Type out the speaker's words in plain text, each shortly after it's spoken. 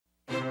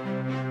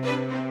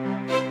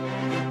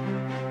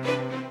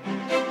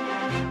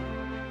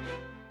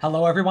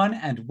Hello, everyone,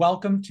 and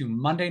welcome to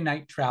Monday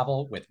Night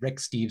Travel with Rick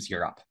Steves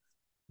Europe.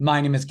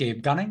 My name is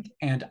Gabe Gunning,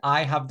 and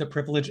I have the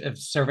privilege of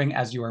serving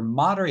as your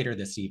moderator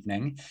this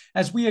evening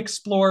as we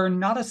explore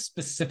not a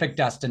specific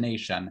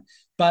destination,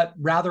 but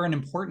rather an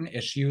important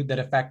issue that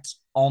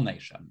affects all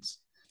nations.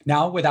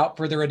 Now, without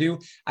further ado,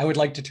 I would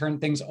like to turn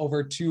things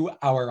over to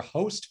our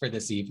host for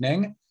this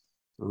evening,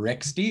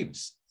 Rick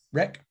Steves.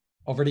 Rick,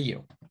 over to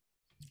you.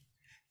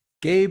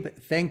 Gabe,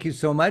 thank you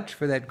so much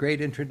for that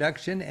great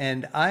introduction,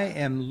 and I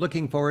am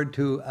looking forward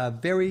to a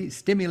very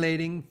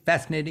stimulating,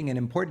 fascinating, and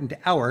important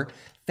hour.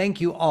 Thank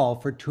you all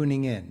for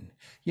tuning in.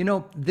 You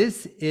know,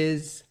 this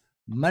is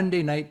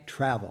Monday Night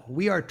Travel.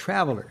 We are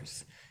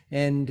travelers,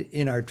 and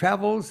in our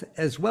travels,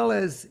 as well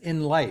as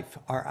in life,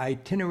 our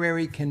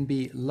itinerary can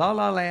be La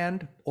La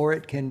Land or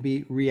it can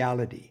be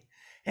reality.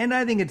 And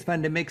I think it's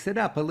fun to mix it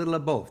up, a little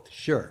of both,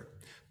 sure.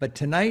 But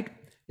tonight,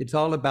 it's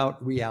all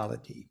about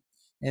reality.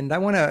 And I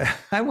want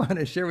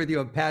to share with you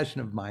a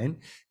passion of mine,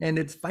 and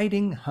it's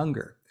fighting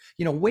hunger.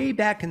 You know, way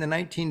back in the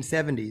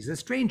 1970s, a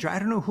stranger, I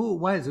don't know who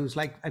it was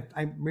like,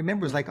 I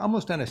remember it was like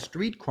almost on a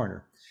street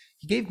corner.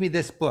 He gave me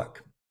this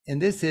book,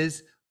 and this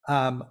is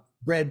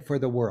Bread for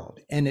the World.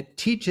 And it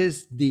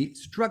teaches the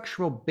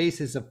structural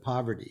basis of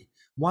poverty.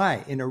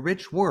 Why, in a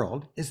rich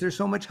world, is there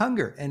so much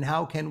hunger, and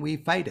how can we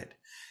fight it?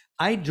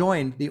 I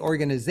joined the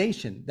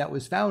organization that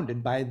was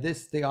founded by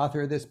the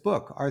author of this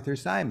book, Arthur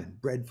Simon,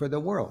 Bread for the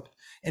World.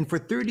 And for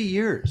 30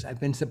 years,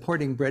 I've been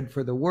supporting Bread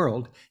for the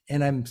World,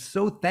 and I'm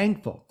so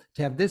thankful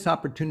to have this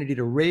opportunity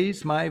to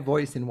raise my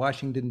voice in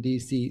Washington,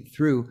 D.C.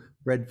 through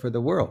Bread for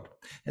the World.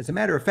 As a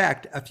matter of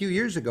fact, a few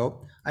years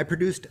ago, I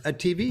produced a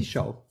TV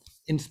show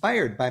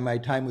inspired by my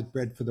time with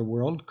Bread for the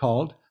World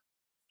called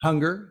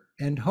Hunger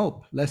and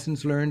Hope,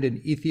 Lessons Learned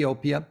in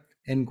Ethiopia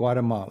and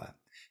Guatemala.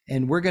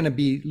 And we're going to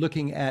be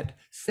looking at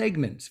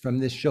segments from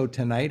this show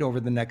tonight over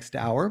the next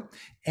hour.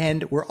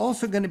 And we're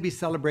also going to be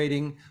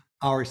celebrating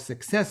our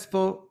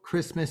successful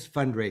Christmas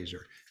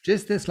fundraiser.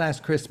 Just this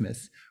last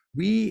Christmas,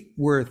 we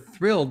were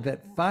thrilled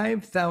that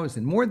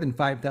more than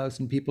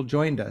 5,000 people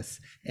joined us,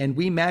 and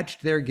we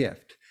matched their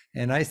gift.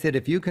 And I said,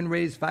 if you can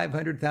raise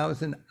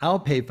 500,000, I'll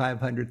pay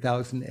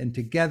 500,000, and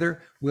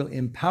together we'll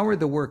empower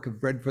the work of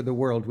Bread for the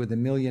World with $1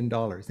 million.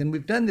 And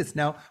we've done this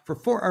now for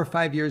 4 or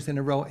 5 years in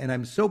a row, and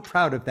I'm so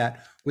proud of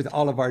that with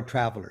all of our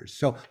travelers.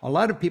 So a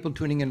lot of people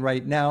tuning in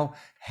right now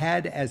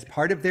had, as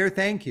part of their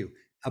thank you,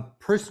 a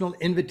personal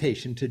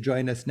invitation to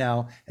join us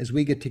now as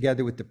we get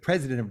together with the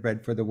president of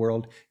Bread for the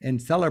World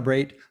and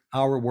celebrate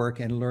our work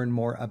and learn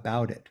more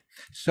about it.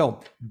 So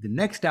the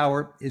next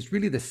hour is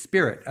really the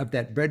spirit of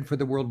that Bread for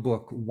the World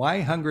book,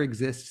 Why Hunger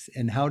Exists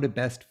and How to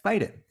Best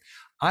Fight It.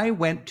 I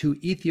went to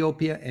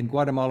Ethiopia and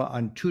Guatemala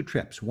on 2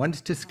 trips,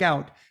 once to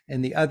scout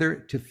and the other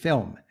to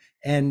film.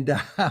 And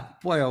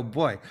boy, oh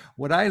boy,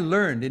 what I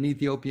learned in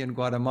Ethiopia and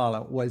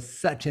Guatemala was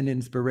such an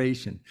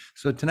inspiration.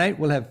 So tonight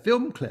we'll have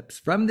film clips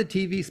from the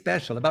TV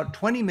special, about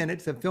 20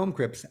 minutes of film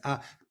clips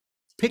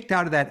picked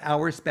out of that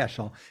hour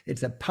special.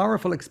 It's a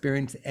powerful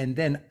experience. And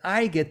then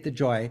I get the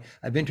joy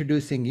of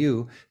introducing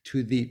you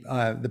to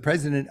the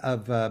president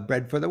of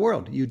Bread for the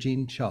World,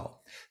 Eugene Cho.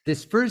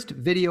 This first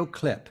video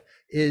clip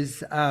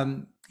is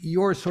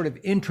your sort of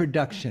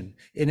introduction,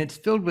 and it's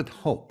filled with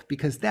hope,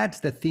 because that's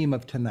the theme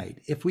of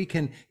tonight. If we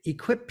can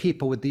equip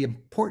people with the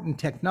important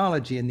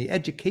technology and the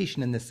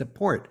education and the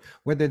support,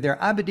 whether they're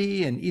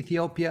Abdi in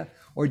Ethiopia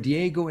or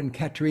Diego and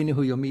Katerina,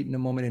 who you'll meet in a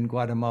moment in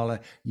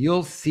Guatemala,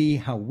 you'll see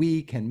how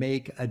we can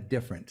make a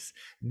difference.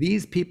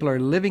 These people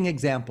are living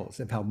examples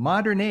of how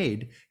modern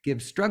aid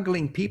gives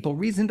struggling people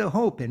reason to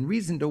hope and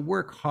reason to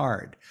work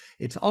hard.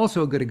 It's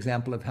also a good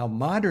example of how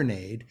modern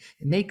aid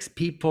makes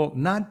people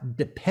not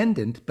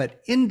dependent,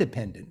 but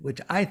independent, which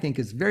I think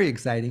is very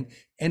exciting.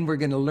 And we're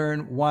going to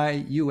learn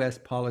why U.S.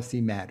 policy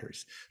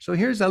matters. So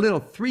here's a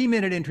little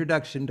 3-minute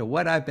introduction to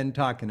what I've been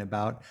talking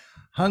about,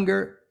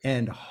 hunger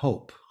and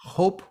hope.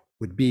 Hope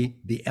would be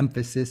the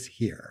emphasis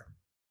here.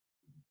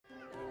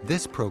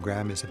 This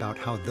program is about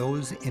how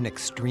those in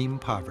extreme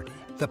poverty,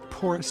 the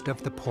poorest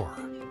of the poor,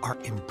 are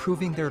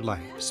improving their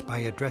lives by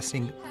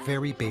addressing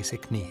very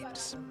basic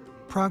needs.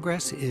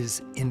 Progress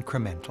is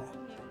incremental,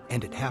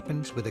 and it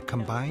happens with a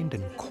combined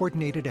and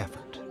coordinated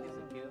effort.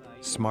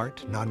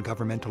 Smart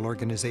non-governmental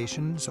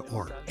organizations,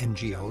 or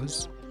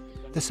NGOs,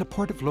 the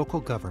support of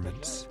local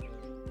governments,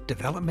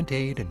 development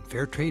aid and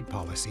fair trade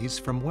policies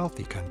from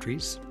wealthy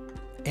countries,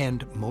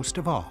 and most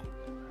of all,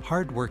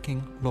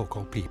 hard-working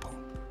local people.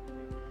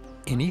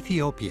 In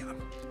Ethiopia,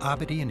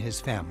 Abdi and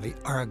his family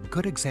are a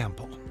good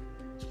example.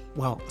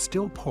 While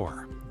still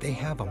poor, they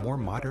have a more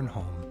modern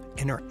home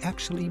and are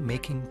actually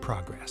making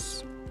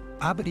progress.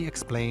 Abdi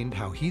explained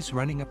how he's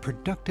running a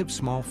productive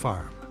small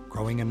farm,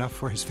 growing enough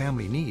for his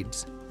family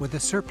needs, with a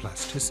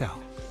surplus to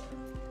sell.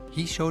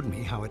 He showed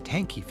me how a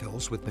tank he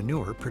fills with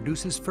manure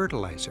produces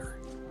fertilizer.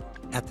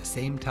 At the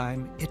same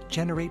time, it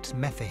generates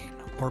methane,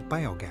 or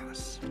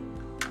biogas.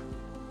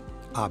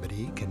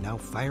 Abdi can now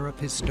fire up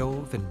his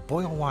stove and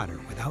boil water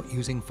without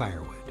using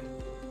firewood.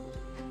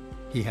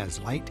 He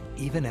has light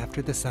even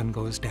after the sun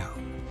goes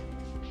down.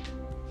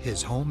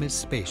 His home is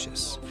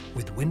spacious,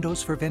 with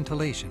windows for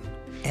ventilation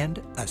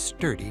and a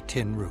sturdy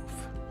tin roof.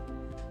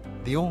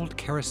 The old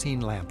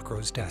kerosene lamp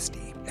grows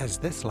dusty, as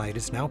this light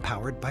is now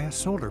powered by a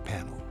solar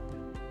panel.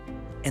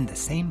 And the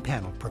same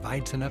panel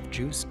provides enough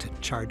juice to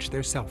charge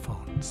their cell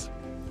phones.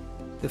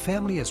 The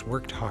family has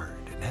worked hard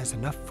and has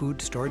enough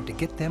food stored to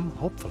get them,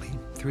 hopefully,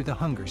 through the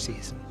hunger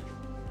season.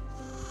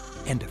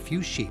 And a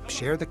few sheep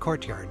share the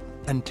courtyard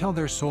until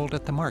they're sold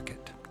at the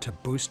market to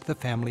boost the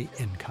family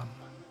income.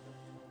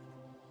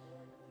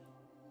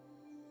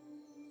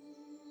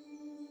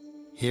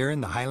 Here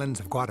in the highlands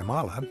of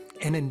Guatemala,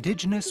 an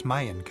indigenous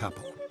Mayan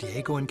couple,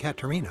 Diego and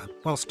Caterina,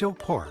 while still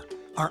poor,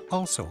 are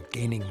also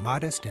gaining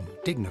modest and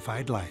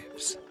dignified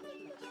lives.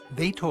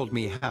 They told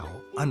me how,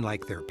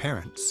 unlike their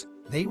parents,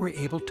 they were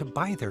able to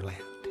buy their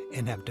land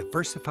and have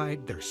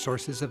diversified their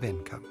sources of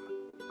income,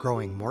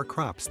 growing more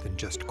crops than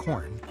just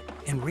corn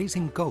and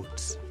raising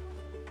goats.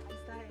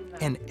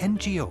 An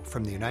NGO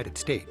from the United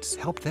States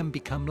helped them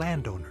become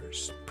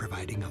landowners,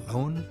 providing a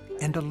loan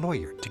and a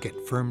lawyer to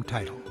get firm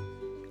title.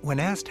 When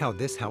asked how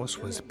this house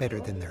was better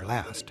than their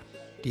last,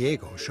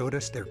 Diego showed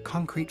us their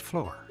concrete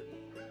floor,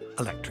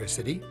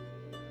 electricity,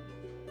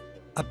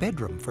 a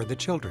bedroom for the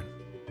children,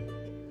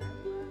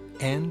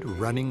 and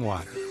running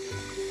water.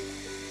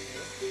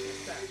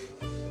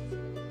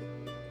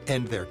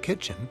 And their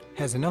kitchen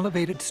has an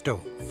elevated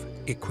stove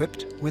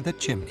equipped with a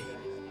chimney.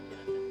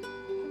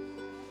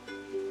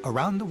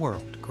 Around the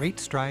world, great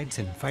strides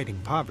in fighting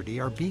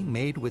poverty are being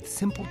made with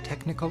simple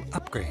technical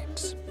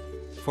upgrades.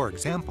 For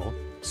example,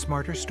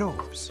 smarter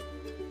stoves.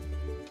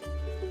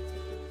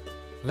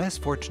 Less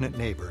fortunate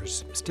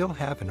neighbors still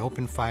have an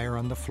open fire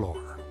on the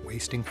floor,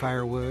 wasting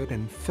firewood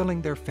and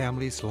filling their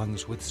families'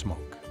 lungs with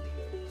smoke.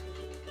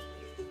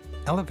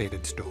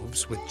 Elevated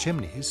stoves with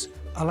chimneys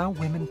allow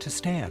women to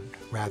stand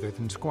rather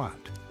than squat,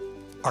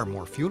 are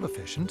more fuel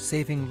efficient,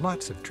 saving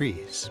lots of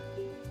trees,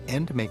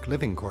 and make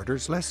living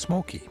quarters less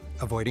smoky,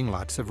 avoiding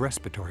lots of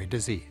respiratory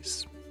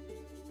disease.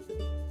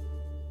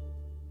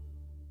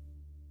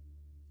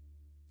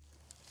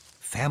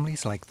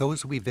 Families like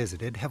those we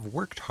visited have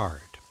worked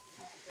hard.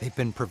 They've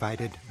been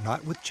provided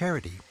not with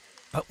charity,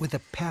 but with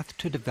a path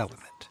to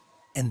development,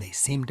 and they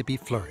seem to be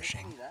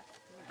flourishing.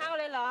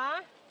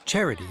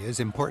 Charity is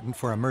important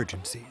for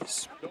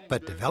emergencies,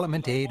 but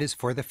development aid is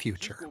for the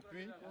future.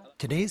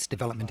 Today's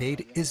development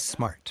aid is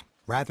smart.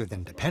 Rather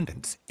than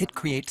dependence, it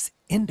creates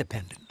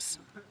independence.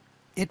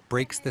 It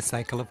breaks the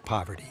cycle of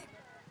poverty,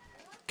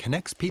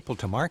 connects people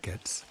to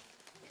markets,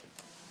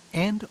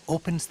 and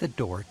opens the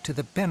door to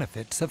the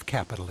benefits of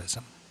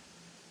capitalism.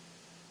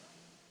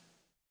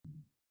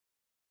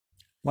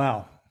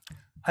 Wow.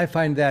 I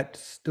find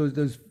that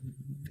those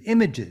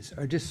images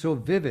are just so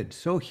vivid,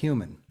 so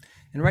human.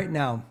 And right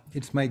now,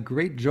 it's my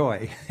great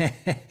joy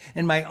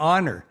and my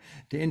honor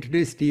to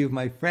introduce to you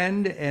my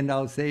friend, and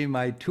I'll say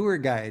my tour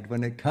guide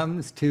when it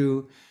comes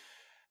to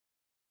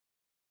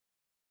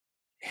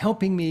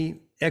helping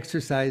me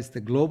exercise the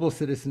global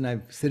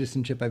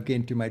citizenship I've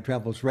gained through my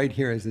travels right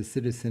here as a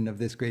citizen of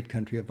this great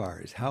country of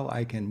ours. How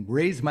I can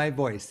raise my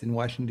voice in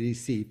Washington,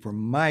 D.C. for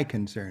my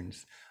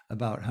concerns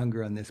about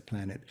hunger on this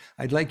planet.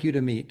 I'd like you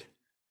to meet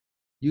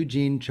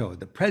Eugene Cho,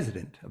 the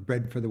president of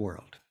Bread for the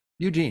World.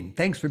 Eugene,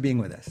 thanks for being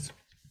with us.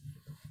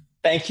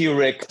 Thank you,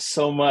 Rick,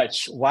 so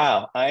much.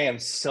 Wow, I am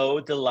so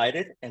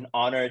delighted and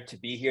honored to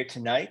be here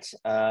tonight.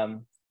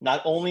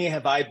 Not only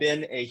have I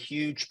been a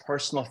huge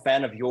personal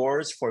fan of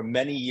yours for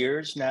many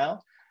years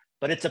now,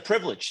 but it's a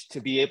privilege to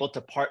be able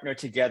to partner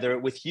together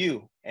with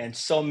you and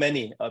so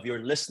many of your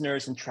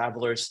listeners and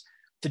travelers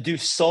to do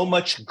so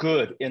much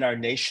good in our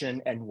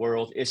nation and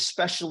world,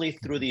 especially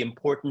through the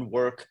important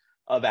work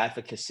of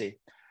advocacy.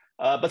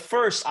 But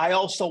first, I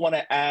also want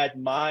to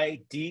add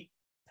my deep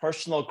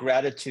personal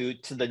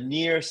gratitude to the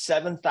near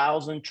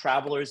 7,000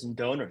 travelers and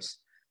donors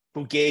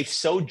who gave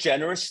so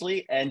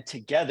generously, and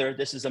together,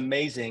 this is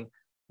amazing,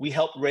 we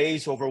helped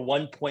raise over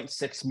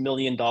 $1.6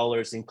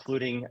 million,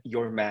 including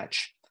your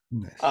match.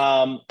 Nice.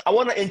 I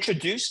want to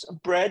introduce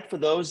Bread for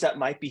those that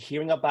might be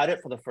hearing about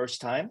it for the first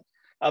time.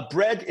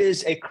 Bread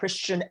is a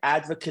Christian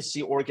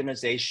advocacy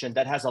organization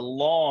that has a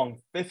long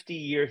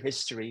 50-year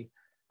history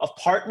of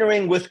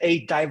partnering with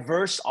a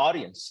diverse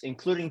audience,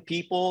 including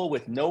people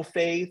with no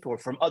faith or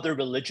from other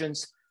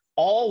religions,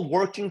 all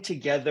working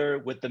together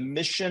with the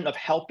mission of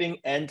helping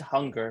end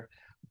hunger,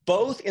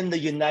 both in the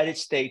United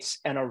States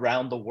and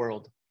around the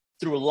world.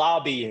 Through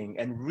lobbying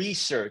and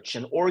research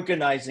and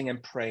organizing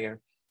and prayer,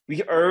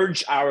 we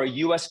urge our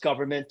US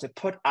government to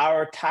put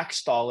our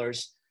tax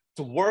dollars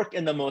to work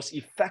in the most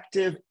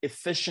effective,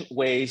 efficient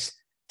ways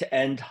to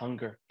end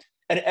hunger.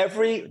 And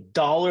every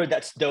dollar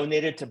that's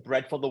donated to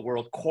Bread for the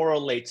World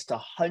correlates to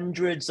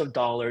hundreds of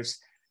dollars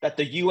that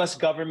the US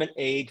government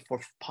aid for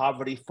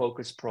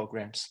poverty-focused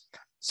programs.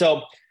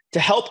 So to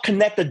help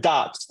connect the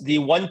dots, the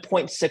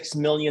 $1.6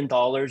 million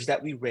that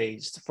we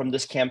raised from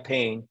this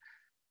campaign,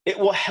 it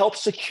will help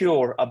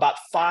secure about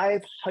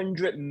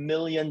 $500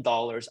 million,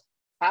 $500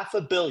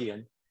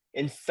 million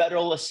in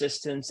federal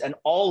assistance, and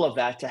all of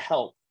that to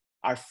help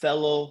our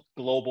fellow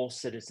global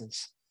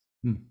citizens.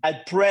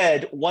 At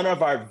Bread, one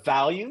of our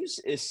values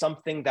is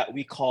something that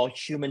we call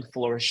human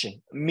flourishing,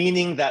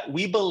 meaning that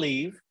we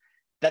believe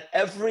that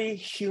every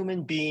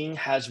human being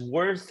has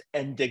worth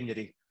and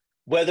dignity,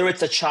 whether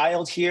it's a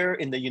child here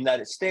in the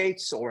United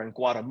States or in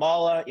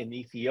Guatemala, in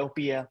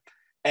Ethiopia,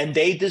 and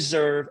they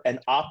deserve an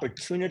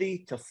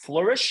opportunity to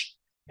flourish.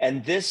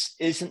 And this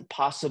isn't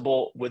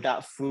possible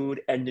without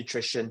food and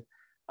nutrition.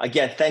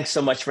 Again, thanks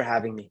so much for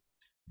having me.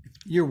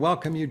 You're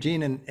welcome,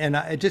 Eugene. And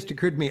it just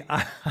occurred to me,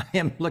 I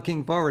am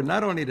looking forward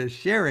not only to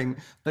sharing,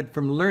 but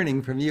from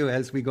learning from you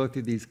as we go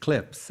through these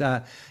clips.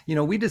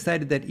 We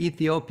decided that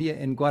Ethiopia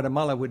and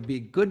Guatemala would be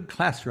good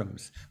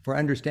classrooms for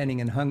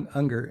understanding and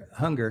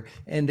hunger,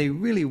 and they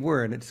really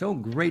were. And it's so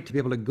great to be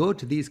able to go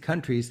to these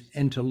countries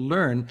and to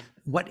learn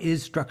what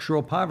is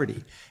structural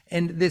poverty.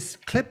 And this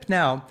clip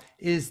now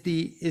is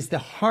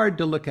the hard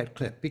to look at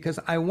clip, because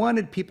I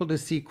wanted people to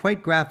see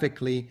quite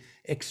graphically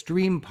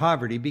extreme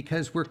poverty,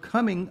 because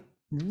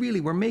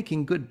we're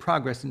making good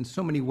progress in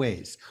so many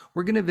ways.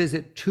 We're going to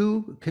visit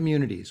two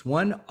communities,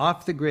 one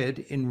off the grid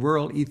in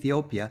rural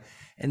Ethiopia,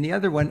 and the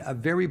other one a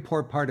very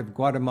poor part of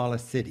Guatemala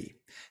City.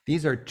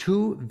 These are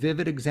two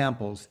vivid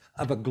examples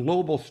of a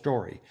global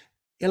story,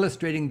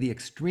 illustrating the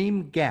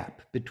extreme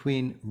gap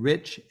between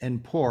rich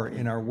and poor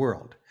in our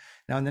world.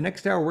 Now, in the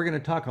next hour, we're going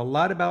to talk a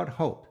lot about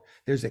hope.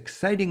 There's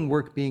exciting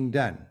work being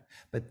done,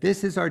 but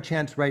this is our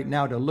chance right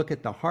now to look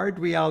at the hard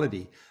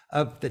reality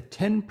of the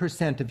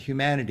 10% of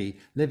humanity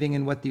living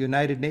in what the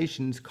United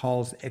Nations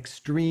calls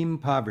extreme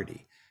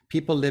poverty,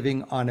 people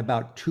living on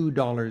about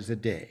 $2 a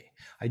day.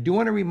 I do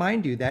want to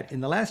remind you that in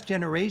the last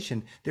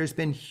generation, there's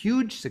been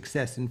huge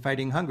success in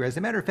fighting hunger. As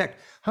a matter of fact,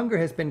 hunger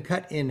has been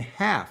cut in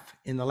half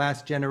in the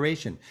last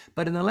generation.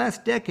 But in the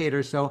last decade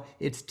or so,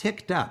 it's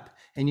ticked up.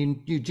 And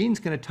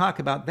Eugene's going to talk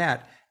about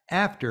that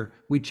after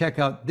we check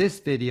out this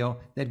video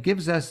that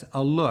gives us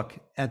a look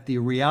at the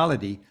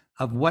reality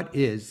of what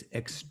is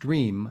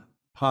extreme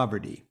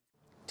poverty.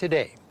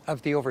 Today,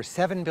 of the over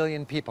 7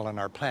 billion people on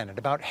our planet,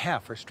 about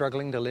half are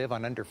struggling to live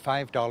on under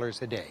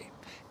 $5 a day.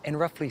 And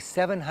roughly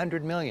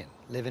 700 million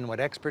live in what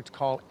experts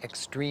call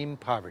extreme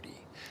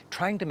poverty,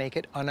 trying to make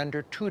it on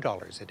under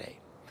 $2 a day.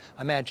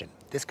 Imagine,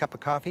 this cup of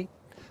coffee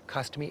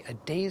cost me a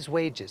day's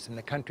wages in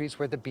the countries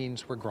where the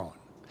beans were grown.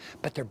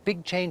 But there are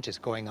big changes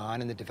going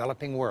on in the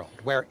developing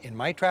world, where in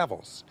my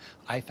travels,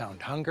 I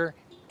found hunger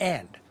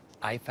and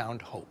I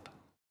found hope.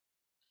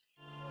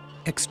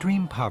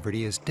 Extreme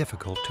poverty is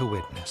difficult to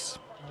witness.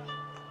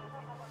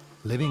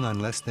 Living on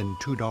less than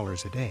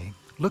 $2 a day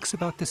looks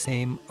about the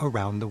same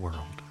around the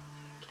world.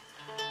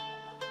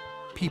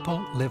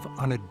 People live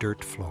on a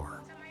dirt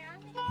floor,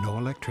 no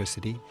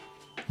electricity,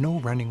 no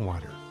running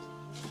water.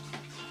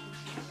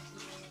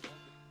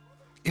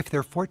 If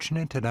they're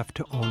fortunate enough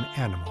to own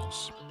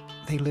animals,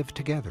 they live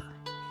together.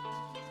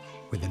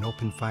 With an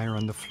open fire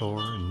on the floor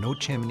and no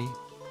chimney,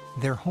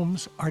 their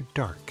homes are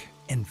dark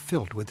and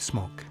filled with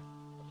smoke.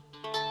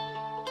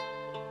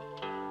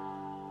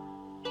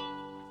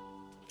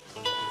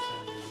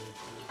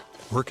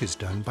 Work is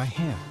done by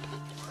hand.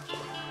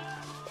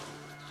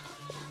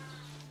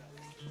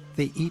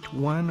 They eat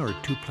 1 or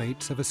 2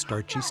 plates of a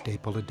starchy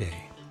staple a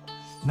day,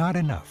 not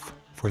enough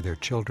for their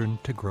children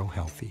to grow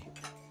healthy.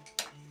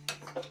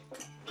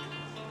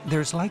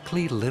 There's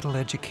likely little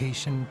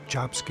education,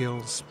 job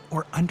skills,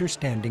 or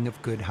understanding of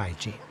good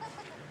hygiene.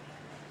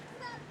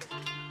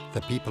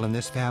 The people in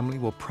this family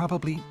will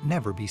probably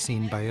never be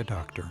seen by a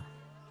doctor.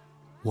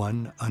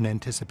 One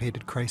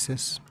unanticipated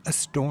crisis, a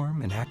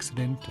storm, an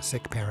accident, a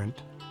sick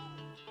parent,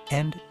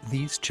 and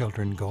these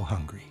children go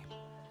hungry.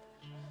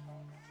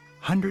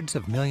 Hundreds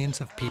of millions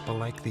of people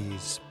like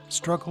these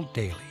struggle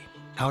daily,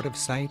 out of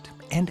sight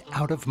and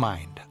out of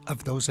mind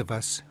of those of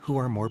us who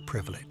are more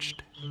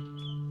privileged.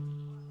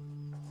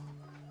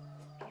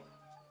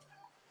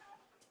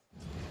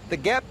 The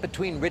gap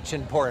between rich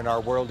and poor in our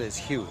world is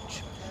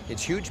huge.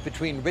 It's huge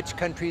between rich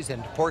countries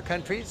and poor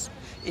countries.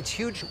 It's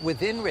huge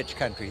within rich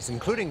countries,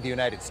 including the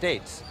United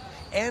States.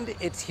 And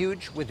it's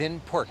huge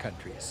within poor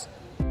countries.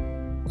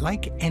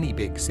 Like any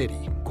big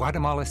city,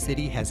 Guatemala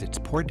City has its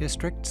poor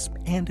districts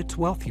and its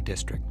wealthy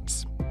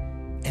districts.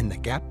 And the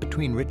gap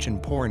between rich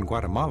and poor in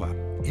Guatemala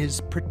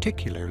is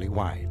particularly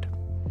wide.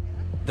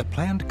 The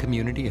planned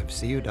community of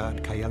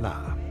Ciudad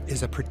Cayala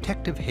is a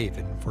protective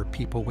haven for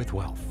people with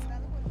wealth.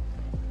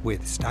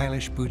 With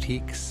stylish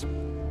boutiques,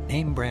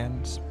 name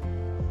brands,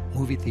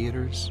 movie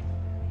theaters,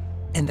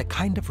 and the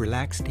kind of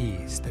relaxed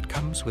ease that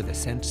comes with a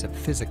sense of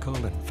physical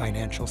and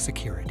financial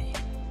security.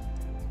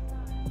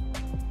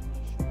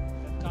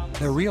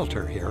 The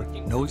realtor here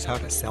knows how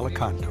to sell a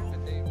condo.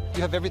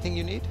 You have everything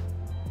you need?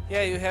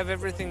 Yeah, you have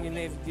everything you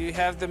need. You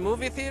have the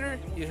movie theater,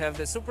 you have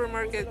the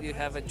supermarket, you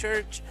have a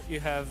church,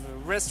 you have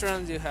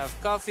restaurants, you have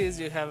coffees,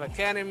 you have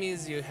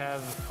academies, you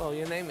have, oh,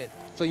 you name it.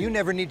 So you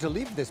never need to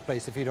leave this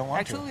place if you don't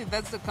want to. Actually,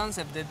 that's the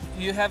concept, that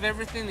you have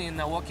everything in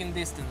a walking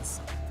distance.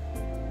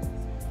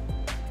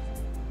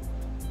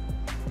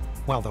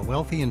 While the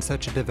wealthy in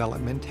such a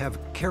development have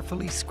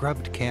carefully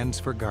scrubbed cans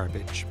for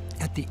garbage,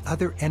 at the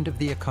other end of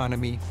the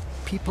economy,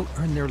 people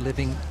earn their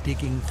living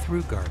digging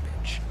through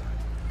garbage.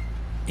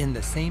 In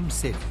the same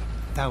city,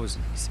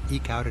 thousands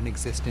eke out an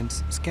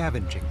existence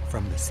scavenging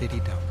from the city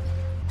dump.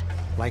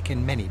 Like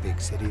in many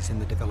big cities in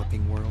the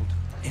developing world,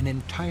 an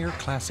entire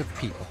class of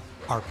people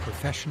are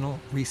professional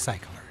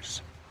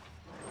recyclers.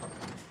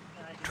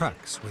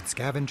 Trucks with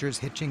scavengers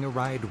hitching a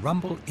ride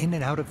rumble in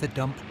and out of the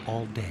dump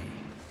all day.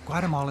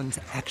 Guatemalans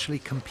actually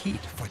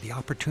compete for the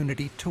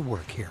opportunity to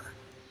work here.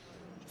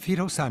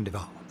 Fido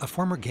Sandoval, a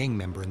former gang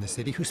member in the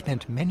city who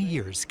spent many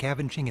years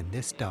scavenging in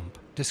this dump,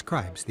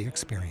 describes the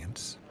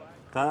experience.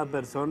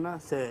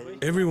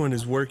 Everyone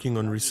is working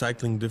on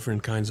recycling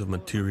different kinds of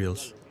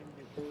materials.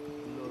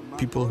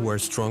 People who are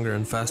stronger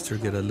and faster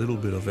get a little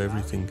bit of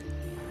everything.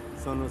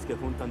 Some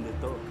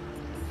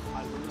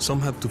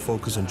have to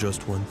focus on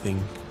just one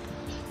thing.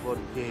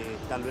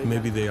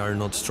 Maybe they are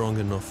not strong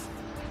enough,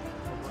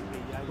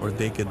 or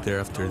they get there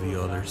after the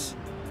others.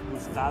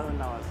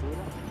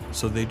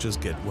 So they just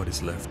get what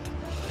is left.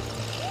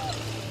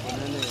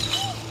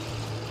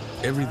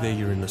 Every day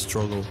you're in a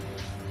struggle,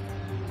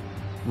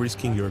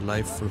 risking your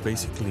life for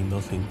basically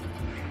nothing.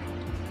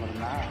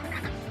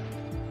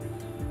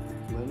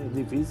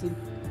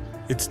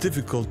 It's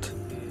difficult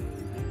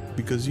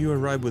because you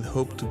arrive with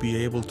hope to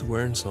be able to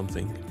earn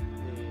something.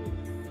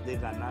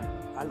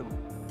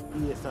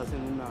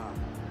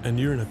 And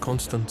you're in a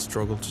constant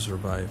struggle to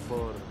survive.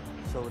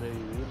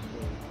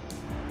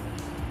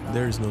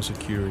 There is no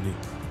security.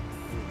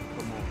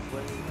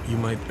 You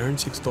might earn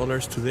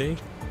 $6 today,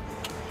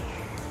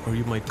 or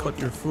you might cut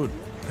your foot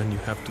and you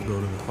have to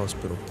go to the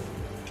hospital.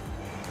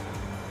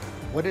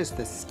 What is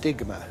the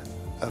stigma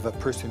of a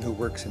person who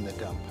works in the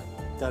dump?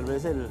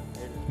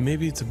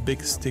 Maybe it's a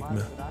big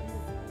stigma,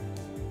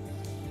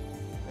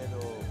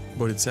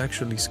 but it's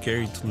actually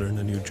scary to learn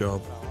a new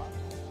job,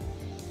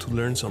 to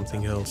learn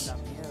something else,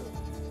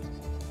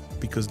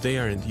 because they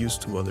aren't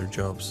used to other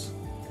jobs,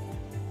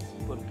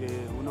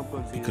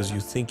 because you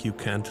think you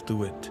can't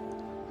do it.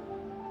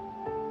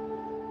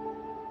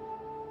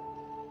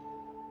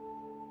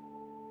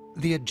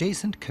 The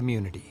adjacent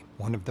community,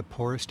 one of the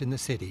poorest in the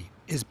city,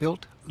 is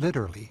built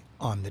literally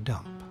on the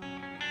dump.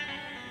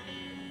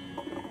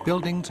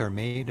 Buildings are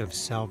made of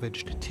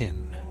salvaged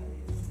tin.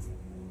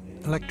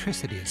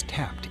 Electricity is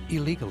tapped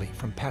illegally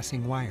from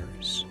passing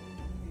wires.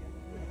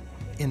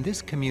 In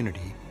this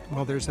community,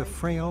 while there's a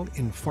frail,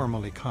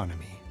 informal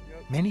economy,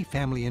 many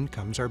family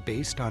incomes are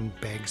based on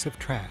bags of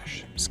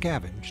trash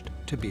scavenged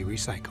to be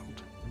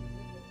recycled.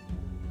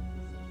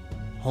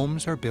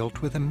 Homes are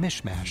built with a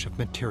mishmash of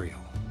material,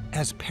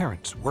 as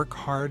parents work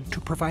hard to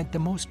provide the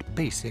most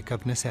basic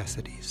of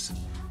necessities.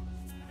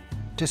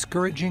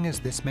 Discouraging as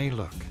this may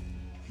look,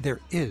 there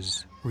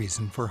is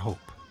reason for hope.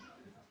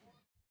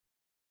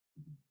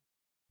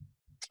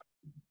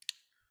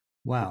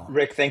 Wow.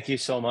 Rick, thank you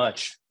so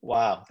much.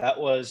 Wow, that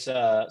was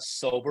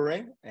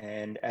sobering.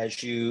 And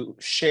as you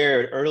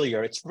shared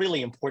earlier, it's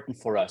really important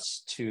for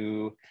us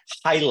to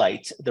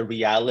highlight the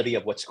reality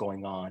of what's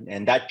going on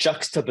and that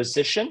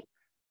juxtaposition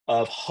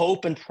of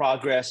hope and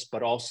progress,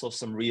 but also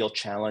some real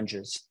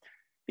challenges.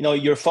 You know,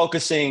 you're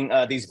focusing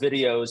these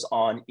videos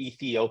on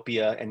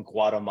Ethiopia and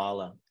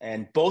Guatemala,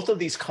 and both of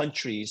these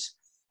countries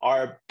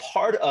are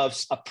part of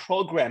a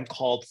program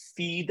called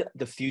Feed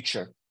the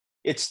Future.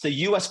 It's the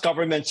US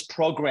government's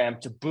program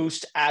to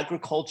boost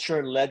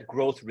agriculture-led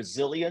growth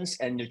resilience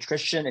and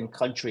nutrition in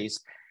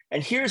countries.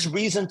 And here's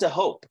reason to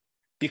hope.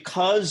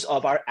 Because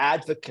of our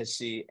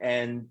advocacy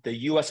and the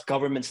US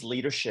government's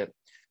leadership,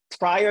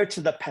 prior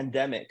to the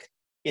pandemic,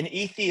 in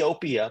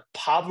Ethiopia,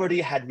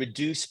 poverty had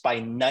reduced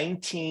by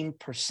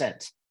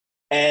 19%.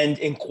 And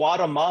in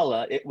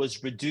Guatemala, it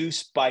was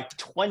reduced by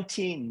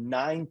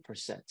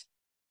 29%.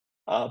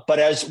 But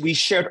as we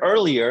shared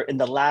earlier, in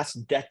the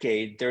last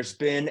decade, there's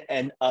been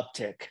an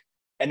uptick.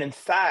 And in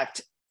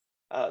fact,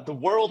 the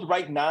world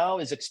right now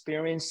is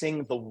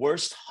experiencing the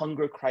worst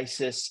hunger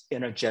crisis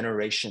in a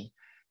generation.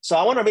 So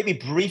I want to maybe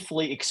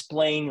briefly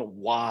explain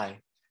why.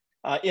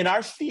 In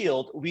our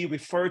field, we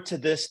refer to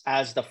this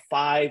as the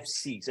 5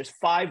 C's. There's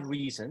 5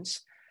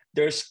 reasons.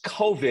 There's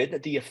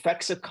COVID, the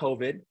effects of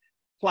COVID,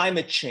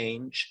 climate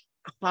change,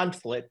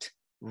 conflict,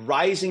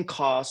 rising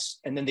costs,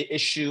 and then the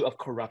issue of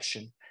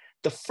corruption.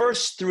 The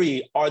first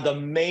 3 are the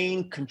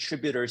main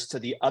contributors to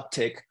the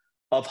uptick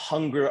of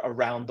hunger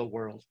around the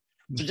world.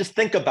 So just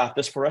think about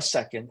this for a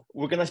second.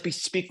 We're going to be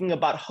speaking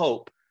about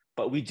hope,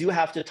 but we do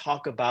have to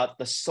talk about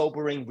the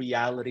sobering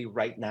reality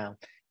right now.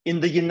 In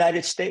the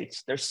United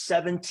States, there's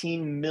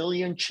 17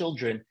 million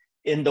children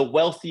in the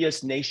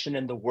wealthiest nation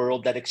in the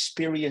world that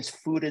experienced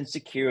food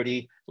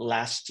insecurity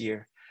last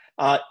year.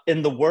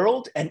 In the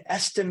world, an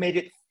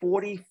estimated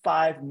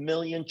 45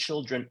 million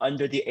children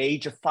under the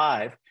age of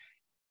 5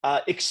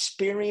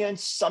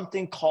 experience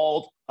something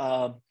called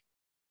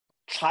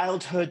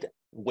childhood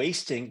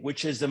wasting,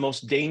 which is the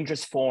most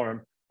dangerous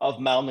form of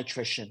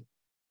malnutrition.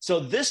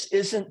 So this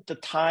isn't the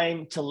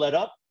time to let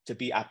up, to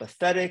be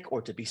apathetic,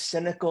 or to be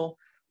cynical.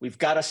 We've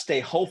got to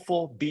stay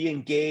hopeful, be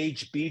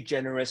engaged, be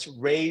generous,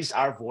 raise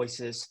our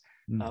voices.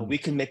 We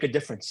can make a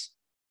difference.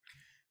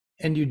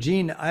 And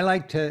Eugene, I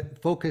like to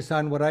focus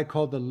on what I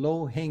call the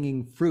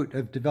low-hanging fruit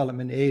of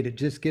development aid. It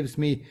just gives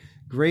me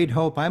Great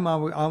Hope. I'm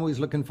always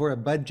looking for a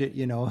budget,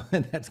 you know,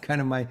 and that's kind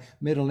of my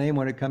middle name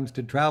when it comes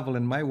to travel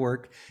and my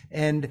work.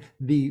 And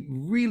the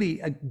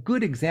really a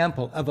good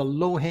example of a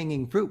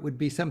low-hanging fruit would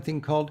be something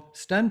called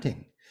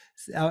stunting.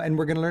 And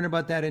we're going to learn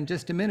about that in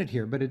just a minute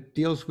here, but it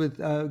deals with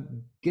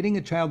getting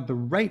a child the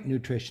right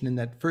nutrition in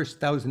that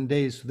first 1,000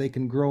 days so they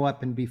can grow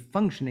up and be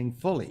functioning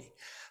fully.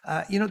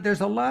 You know,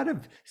 there's a lot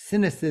of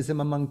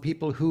cynicism among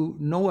people who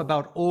know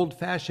about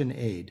old-fashioned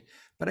aid,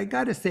 but I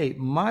got to say,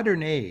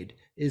 modern aid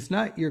is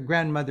not your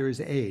grandmother's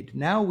aid.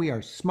 Now we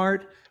are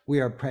smart, we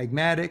are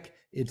pragmatic,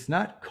 it's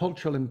not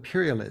cultural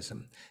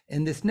imperialism.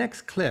 And this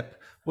next clip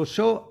will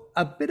show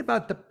a bit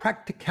about the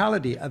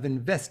practicality of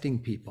investing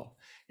people.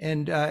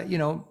 And, you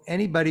know,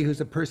 anybody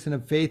who's a person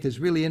of faith is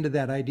really into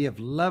that idea of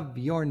love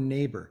your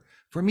neighbor.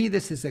 For me,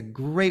 this is a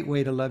great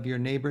way to love your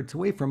neighbor. It's a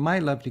way for my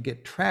love to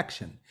get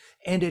traction.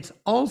 And it's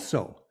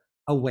also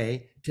a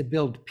way to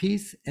build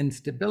peace and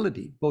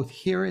stability, both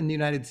here in the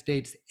United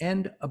States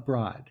and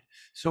abroad.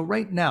 So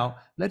right now,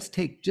 let's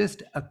take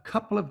just a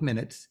couple of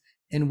minutes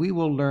and we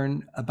will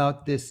learn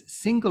about this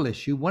single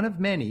issue, one of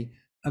many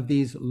of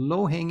these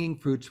low-hanging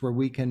fruits where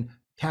we can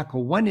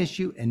tackle one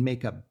issue and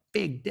make a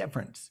big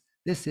difference.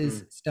 This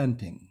is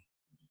stunting.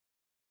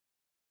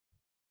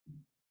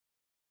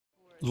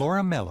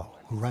 Laura Mello,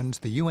 who runs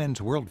the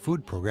UN's World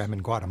Food Program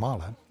in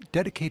Guatemala,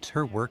 dedicates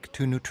her work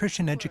to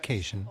nutrition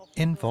education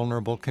in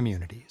vulnerable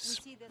communities.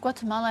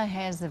 Guatemala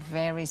has a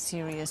very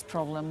serious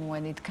problem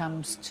when it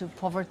comes to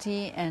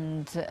poverty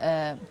and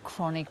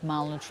chronic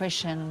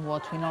malnutrition,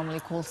 what we normally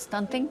call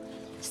stunting.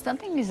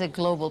 Stunting is a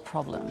global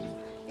problem.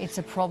 It's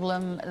a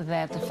problem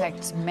that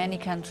affects many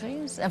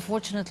countries.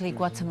 Unfortunately,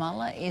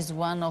 Guatemala is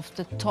one of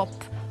the top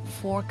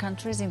 4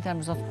 countries in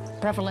terms of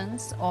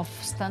prevalence of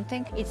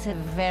stunting. It's a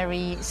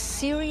very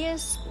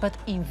serious but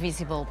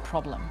invisible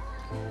problem.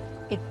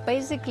 It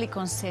basically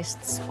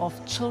consists of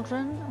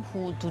children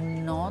who do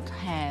not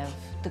have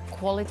the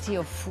quality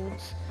of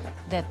food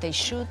that they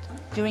should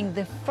during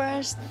the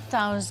first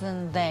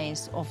 1,000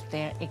 days of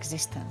their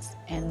existence.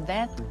 And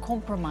that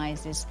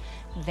compromises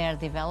their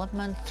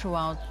development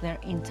throughout their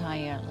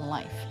entire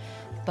life,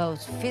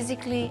 both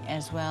physically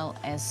as well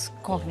as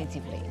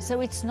cognitively.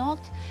 So it's not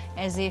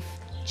as if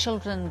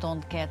children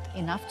don't get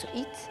enough to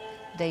eat.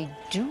 They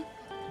do,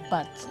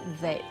 but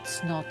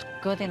it's not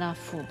good enough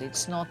food.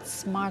 It's not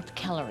smart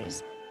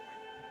calories.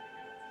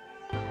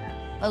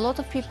 A lot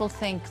of people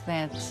think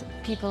that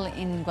people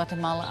in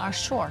Guatemala are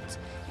short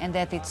and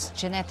that it's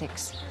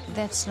genetics.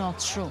 That's not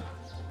true.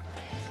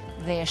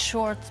 They are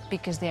short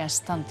because they are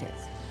stunted.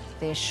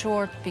 They're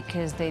short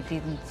because they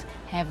didn't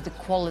have the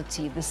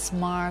quality, the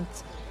smart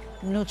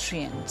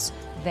nutrients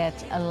that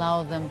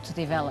allow them to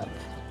develop.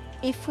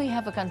 If we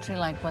have a country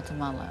like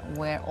Guatemala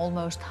where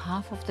almost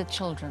half of the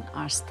children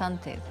are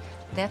stunted,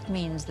 that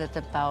means that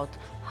about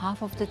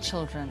half of the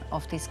children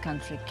of this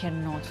country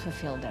cannot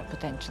fulfill their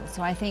potential.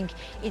 So I think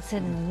it's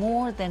a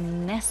more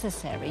than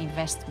necessary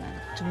investment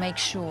to make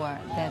sure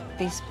that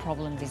this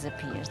problem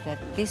disappears, that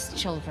these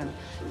children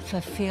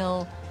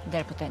fulfill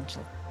their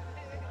potential.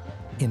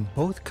 In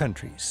both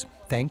countries,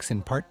 thanks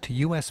in part to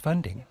U.S.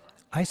 funding,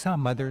 I saw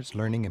mothers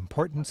learning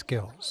important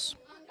skills,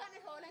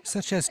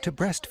 such as to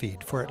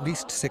breastfeed for at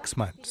least 6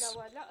 months,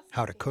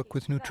 how to cook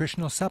with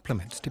nutritional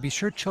supplements to be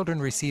sure children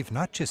receive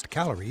not just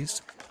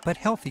calories, but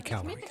healthy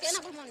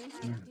calories,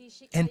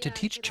 and to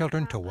teach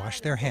children to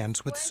wash their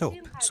hands with soap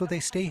so they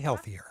stay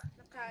healthier.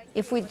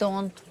 If we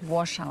don't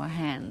wash our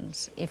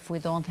hands, if we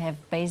don't have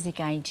basic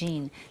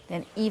hygiene,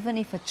 then even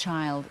if a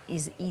child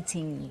is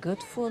eating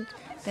good food,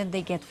 then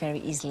they get very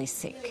easily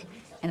sick.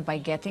 And by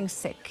getting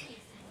sick,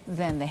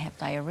 then they have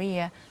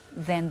diarrhea,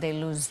 then they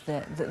lose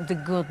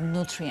the good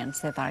nutrients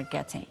that are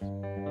getting.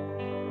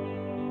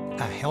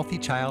 A healthy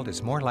child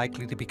is more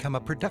likely to become a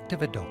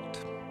productive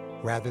adult.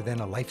 Rather than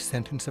a life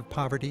sentence of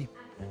poverty,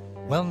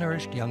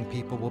 well-nourished young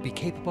people will be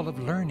capable of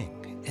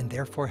learning and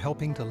therefore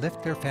helping to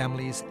lift their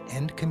families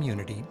and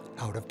community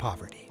out of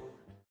poverty.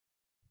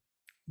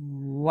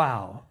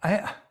 Wow.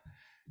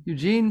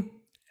 Eugene,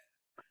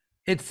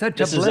 it's such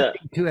a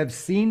blessing to have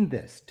seen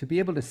this, to be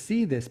able to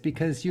see this,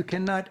 because you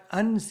cannot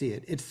unsee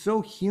it. It's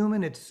so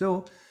human, it's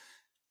so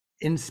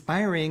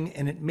inspiring,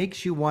 and it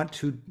makes you want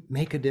to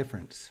make a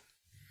difference.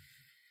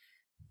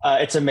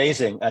 It's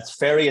amazing. That's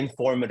very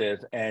informative.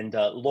 And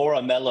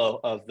Laura Mello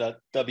of the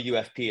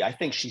WFP, I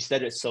think she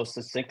said it so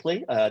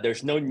succinctly.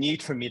 There's no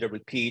need for me to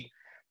repeat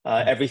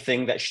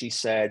everything that she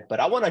said,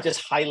 but I want to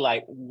just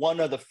highlight one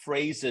of the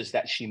phrases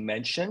that she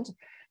mentioned,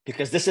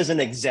 because this is an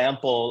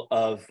example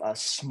of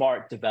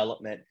smart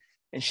development.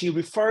 And she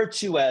referred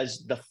to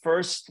as the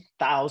first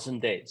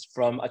 1,000 days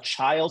from a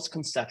child's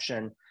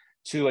conception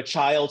to a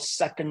child's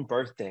second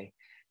birthday.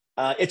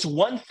 It's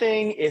one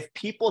thing if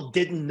people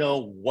didn't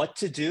know what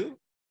to do,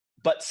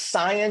 but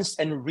science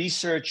and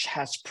research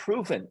has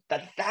proven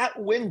that that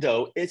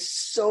window is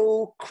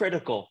so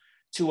critical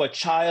to a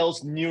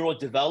child's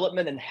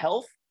neurodevelopment and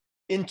health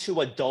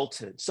into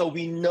adulthood. So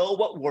we know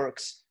what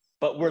works,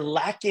 but we're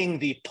lacking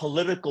the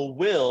political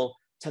will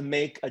to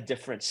make a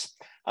difference.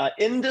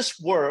 In this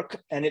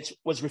work, and it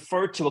was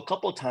referred to a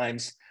couple of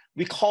times,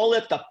 We call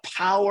it the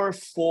Power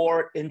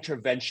 4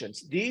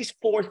 interventions. These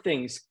 4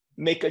 things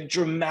make a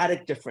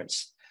dramatic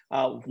difference.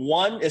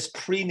 One is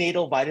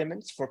prenatal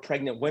vitamins for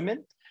pregnant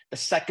women. The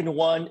second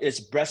one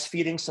is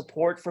breastfeeding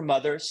support for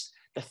mothers.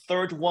 The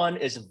third one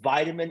is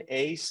vitamin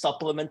A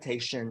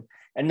supplementation.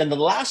 And then the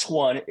last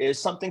one is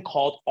something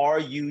called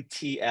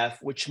RUTF,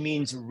 which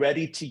means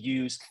ready to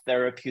use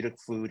therapeutic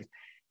food.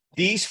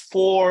 These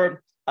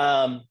 4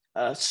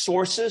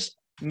 sources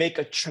make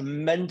a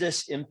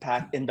tremendous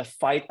impact in the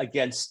fight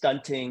against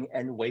stunting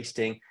and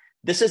wasting.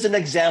 This is an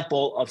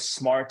example of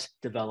smart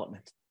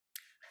development.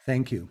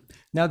 Thank you.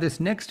 Now, this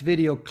next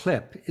video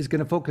clip is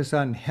going to focus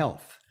on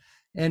health.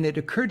 And it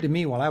occurred to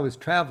me while I was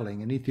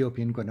traveling in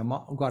Ethiopia and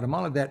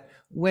Guatemala that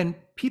when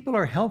people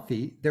are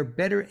healthy, they're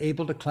better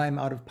able to climb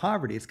out of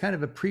poverty. It's kind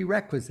of a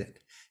prerequisite.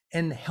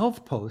 And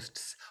health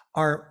posts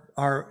are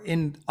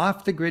in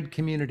off-the-grid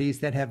communities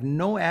that have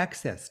no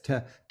access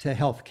to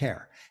health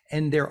care.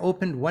 And they're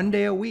opened one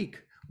day a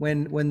week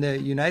when the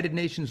United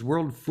Nations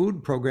World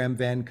Food Program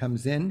van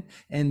comes in,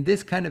 and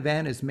this kind of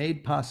van is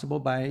made possible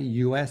by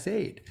US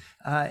aid.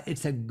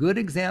 It's a good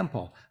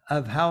example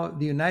of how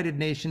the United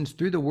Nations,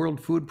 through the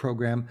World Food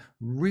Program,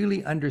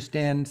 really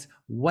understands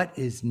what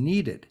is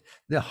needed.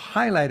 The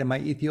highlight of my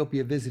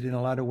Ethiopia visit in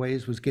a lot of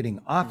ways was getting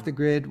off the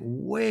grid,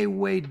 way,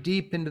 way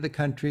deep into the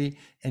country,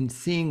 and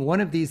seeing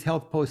one of these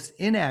health posts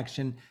in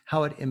action,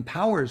 how it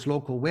empowers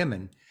local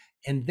women,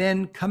 and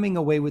then coming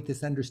away with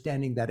this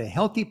understanding that a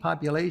healthy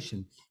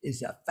population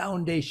is a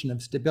foundation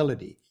of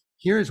stability.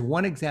 Here's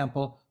one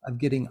example of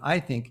getting, I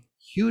think,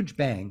 huge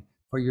bang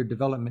for your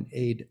development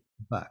aid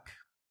buck.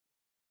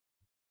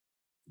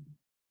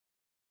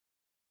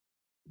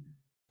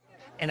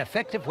 An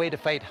effective way to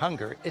fight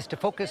hunger is to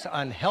focus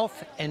on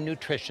health and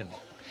nutrition.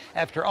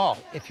 After all,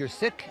 if you're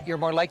sick, you're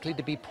more likely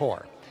to be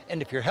poor.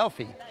 And if you're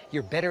healthy,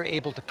 you're better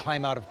able to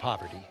climb out of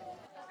poverty.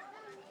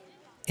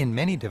 In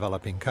many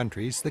developing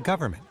countries, the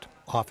government,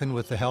 often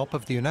with the help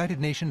of the United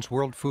Nations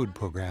World Food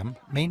Program,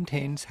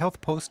 maintains health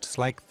posts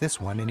like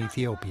this one in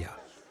Ethiopia.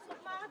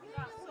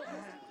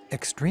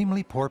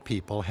 Extremely poor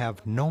people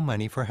have no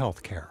money for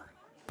health care,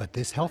 but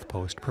this health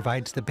post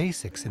provides the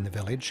basics in the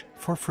village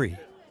for free.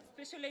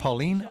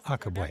 Pauline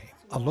Akabwe,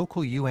 a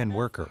local UN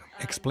worker,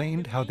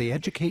 explained how they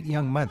educate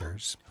young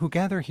mothers who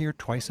gather here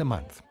twice a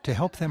month to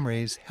help them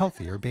raise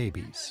healthier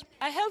babies.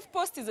 A health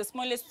post is the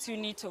smallest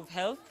unit of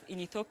health in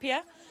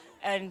Ethiopia,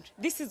 and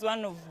this is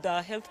one of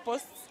the health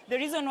posts. The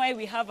reason why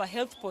we have a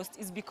health post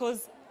is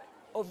because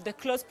of the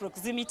close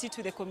proximity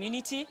to the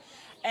community,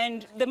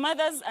 and the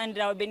mothers and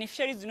our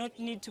beneficiaries do not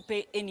need to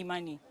pay any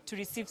money to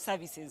receive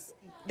services.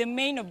 The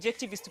main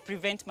objective is to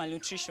prevent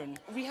malnutrition.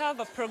 We have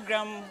a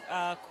program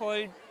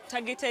called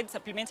Targeted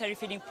Supplementary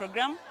Feeding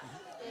Program,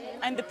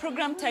 and the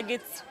program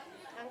targets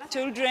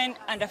children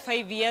under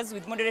 5 years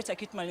with moderate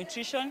acute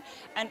malnutrition,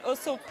 and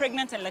also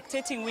pregnant and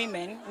lactating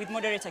women with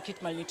moderate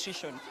acute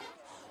malnutrition.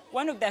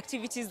 One of the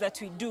activities that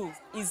we do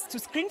is to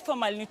screen for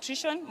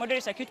malnutrition,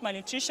 moderate acute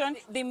malnutrition.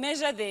 They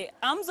measure the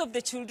arms of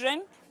the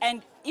children,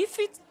 and if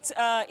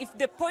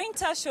the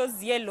pointer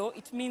shows yellow,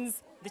 it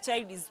means the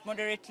child is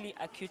moderately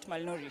acute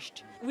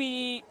malnourished.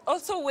 We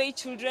also weigh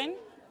children.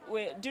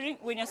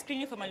 When you're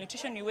screening for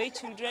malnutrition, you weigh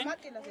children.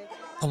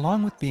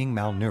 Along with being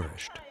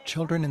malnourished,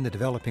 children in the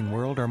developing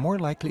world are more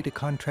likely to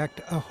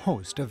contract a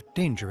host of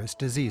dangerous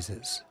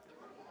diseases.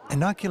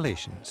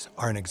 Inoculations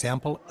are an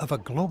example of a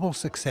global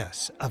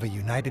success of a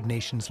United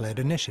Nations-led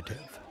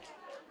initiative.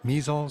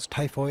 Measles,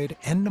 typhoid,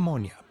 and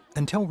pneumonia,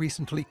 until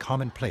recently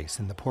commonplace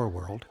in the poor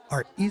world,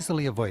 are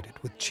easily avoided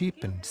with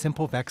cheap and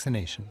simple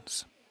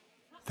vaccinations.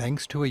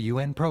 Thanks to a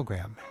UN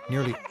program,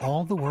 nearly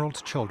all the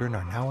world's children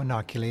are now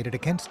inoculated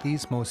against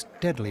these most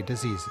deadly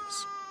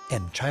diseases,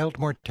 and child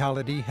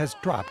mortality has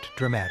dropped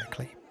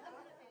dramatically.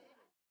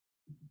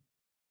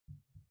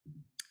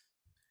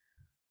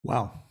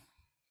 Wow.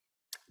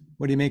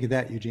 What do you make of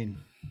that, Eugene?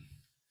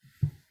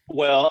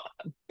 Well,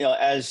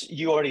 as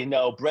you already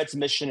know, Bread's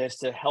mission is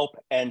to help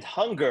end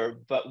hunger,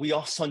 but we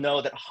also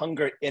know that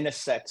hunger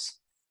intersects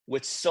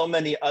with so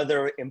many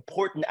other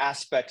important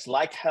aspects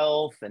like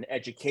health and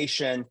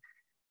education.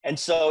 And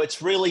so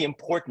it's really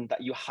important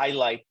that you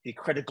highlight the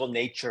critical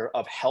nature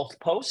of health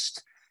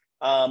posts.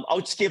 I'll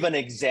just give an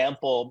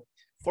example.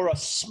 For a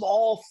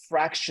small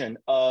fraction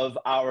of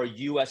our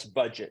US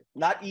budget,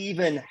 not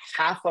even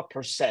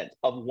 0.5%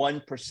 of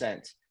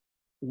 1%,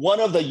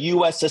 one of the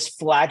US's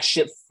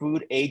flagship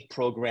food aid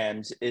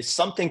programs is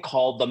something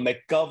called the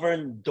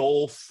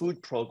McGovern-Dole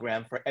Food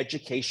Program for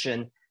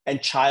Education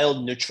and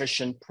Child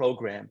Nutrition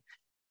Program.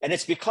 And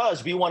it's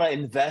because we want to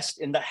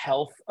invest in the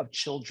health of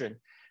children.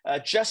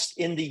 Just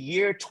in the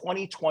year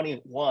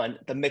 2021,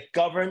 the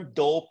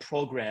McGovern-Dole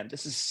program,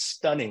 this is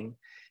stunning,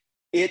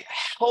 it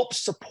helps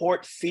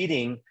support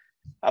feeding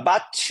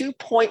about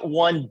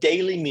 2.1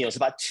 daily meals,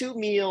 about 2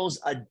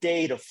 meals a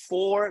day to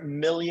 4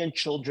 million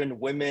children,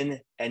 women,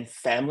 and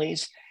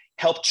families,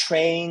 help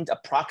train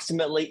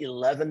approximately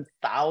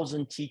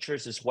 11,000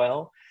 teachers as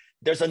well.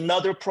 There's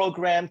another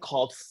program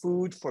called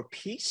Food for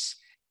Peace.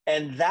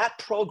 And that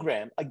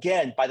program,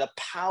 again, by the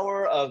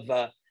power of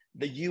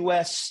the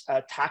US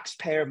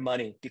taxpayer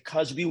money,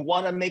 because we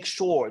want to make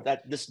sure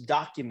that this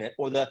document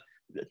or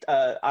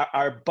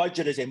our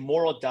budget is a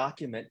moral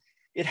document.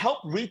 It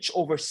helped reach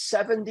over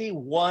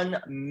 71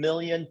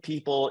 million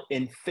people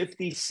in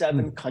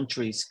 57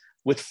 countries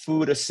with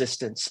food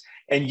assistance.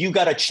 And you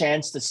got a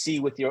chance to see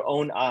with your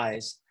own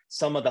eyes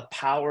some of the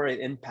power and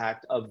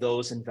impact of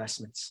those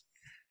investments.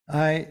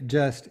 I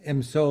just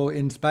am so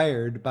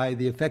inspired by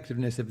the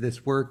effectiveness of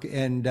this work,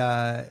 and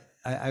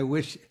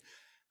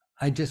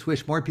I just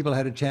wish more people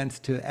had a chance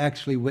to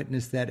actually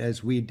witness that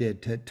as we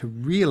did, to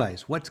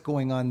realize what's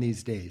going on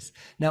these days.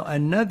 Now,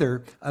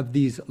 another of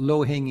these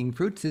low-hanging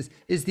fruits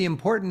is the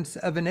importance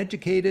of an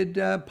educated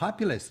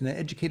populace and an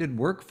educated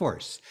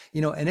workforce.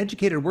 You know, an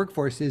educated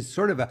workforce is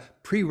sort of a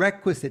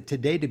prerequisite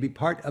today to be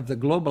part of the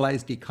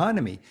globalized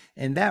economy,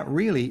 and that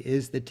really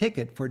is the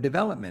ticket for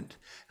development.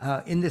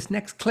 In this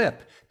next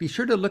clip, be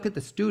sure to look at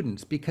the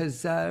students,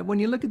 because when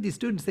you look at these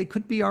students, they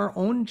could be our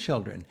own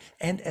children,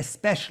 and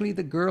especially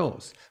the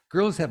girls.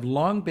 Girls have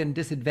long been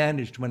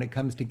disadvantaged when it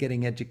comes to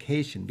getting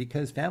education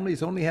because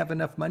families only have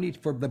enough money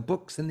for the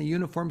books and the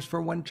uniforms for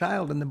one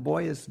child, and the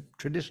boy has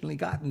traditionally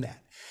gotten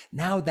that.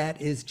 Now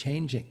that is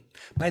changing.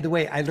 By the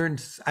way, I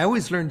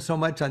always learn so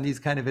much on these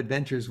kind of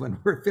adventures when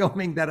we're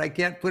filming that I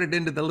can't put it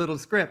into the little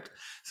script.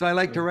 So I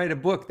like to write a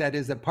book that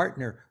is a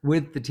partner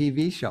with the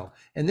TV show.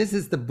 And this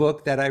is the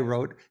book that I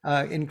wrote,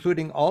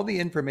 including all the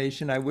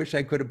information I wish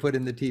I could have put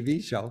in the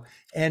TV show.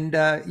 And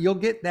you'll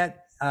get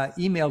that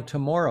email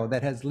tomorrow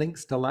that has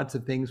links to lots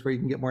of things where you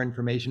can get more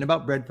information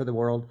about Bread for the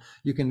World.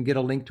 You can get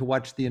a link to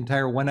watch the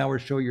entire 1-hour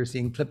show you're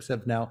seeing clips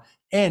of now,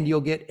 and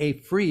you'll get a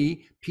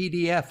free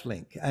PDF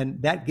link.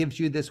 And that gives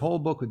you this whole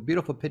book with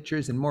beautiful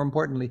pictures and, more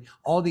importantly,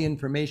 all the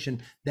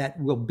information that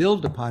will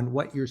build upon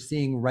what you're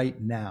seeing right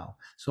now.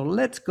 So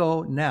let's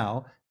go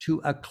now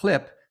to a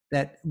clip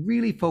that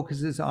really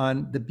focuses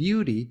on the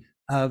beauty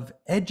of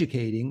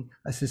educating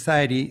a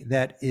society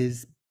that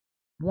is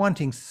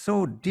wanting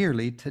so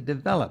dearly to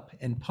develop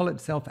and pull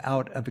itself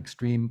out of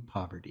extreme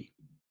poverty.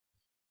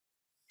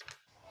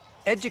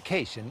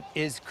 Education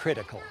is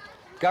critical.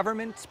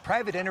 Governments,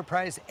 private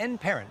enterprise,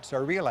 and parents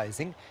are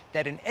realizing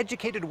that an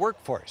educated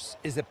workforce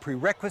is a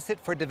prerequisite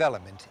for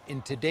development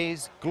in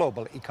today's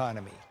global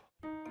economy.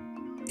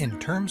 In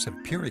terms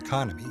of pure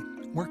economy,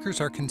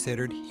 workers are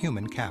considered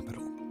human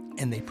capital,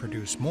 and they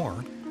produce more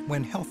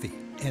when healthy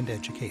and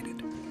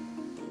educated.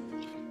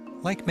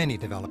 Like many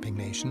developing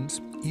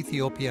nations,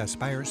 Ethiopia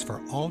aspires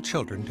for all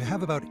children to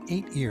have about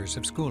 8 years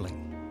of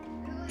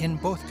schooling. In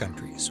both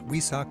countries,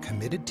 we saw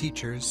committed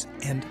teachers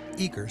and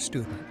eager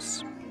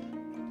students.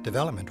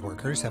 Development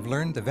workers have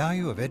learned the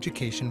value of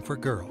education for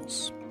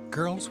girls.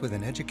 Girls with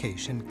an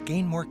education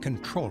gain more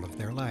control of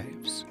their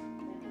lives.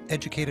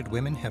 Educated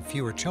women have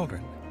fewer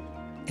children,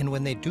 and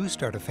when they do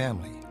start a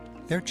family,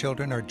 their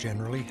children are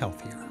generally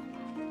healthier.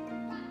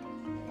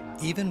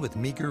 Even with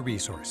meager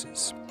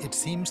resources, it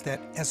seems that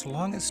as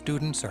long as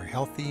students are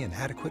healthy and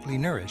adequately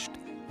nourished,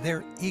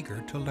 they're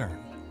eager to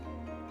learn.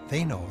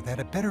 They know that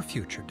a better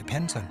future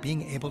depends on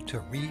being able to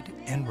read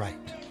and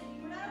write.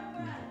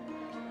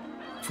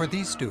 For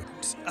these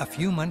students, a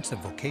few months of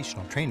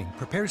vocational training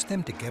prepares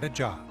them to get a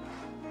job.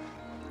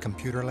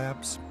 Computer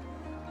labs,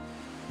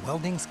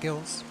 welding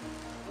skills,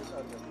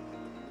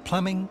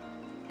 plumbing,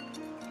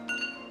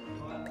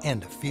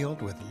 and a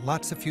field with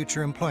lots of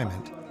future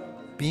employment,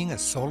 being a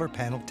solar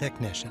panel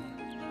technician.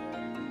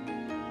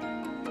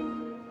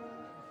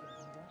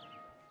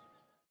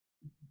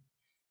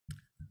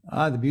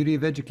 The beauty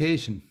of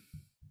education.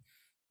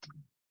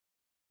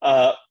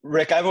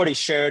 Rick, I've already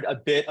shared a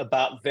bit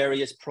about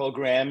various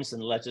programs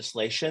and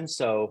legislation.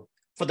 So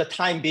for the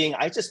time being,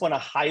 I just want to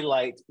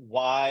highlight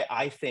why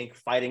I think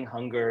fighting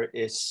hunger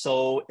is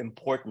so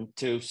important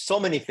to so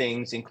many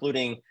things,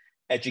 including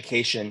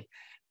education.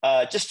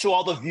 Just to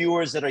all the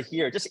viewers that are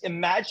here, just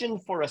imagine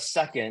for a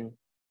second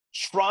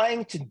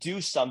trying to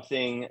do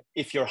something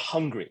if you're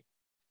hungry.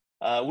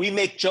 We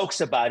make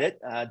jokes about it.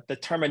 The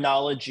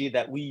terminology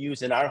that we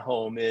use in our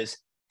home is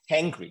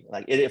hangry.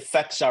 Like, it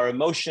affects our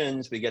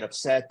emotions, we get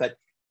upset. But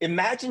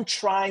imagine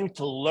trying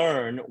to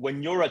learn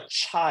when you're a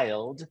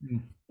child,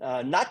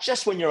 not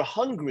just when you're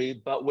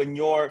hungry, but when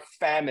you're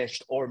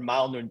famished or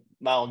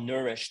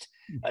malnourished.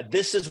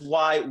 This is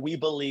why we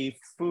believe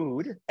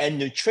food and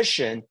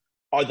nutrition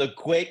are the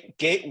great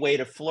gateway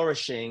to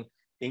flourishing,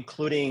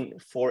 including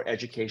for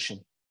education.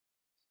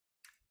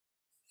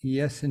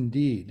 Yes,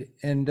 indeed.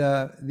 And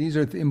these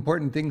are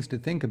important things to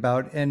think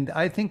about. And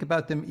I think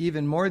about them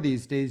even more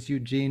these days,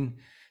 Eugene,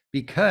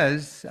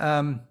 because,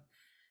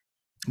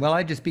 well,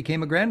 I just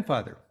became a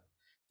grandfather.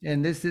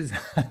 And this is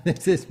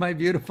this is my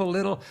beautiful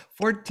little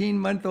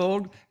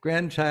 14-month-old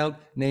grandchild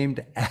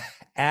named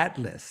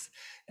Atlas.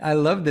 I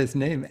love this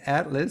name,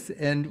 Atlas.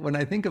 And when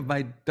I think of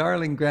my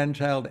darling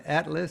grandchild,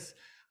 Atlas,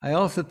 I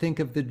also think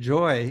of the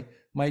joy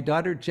my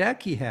daughter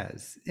Jackie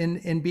has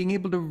in being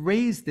able to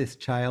raise this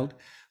child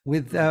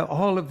with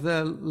all of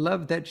the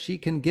love that she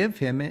can give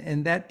him.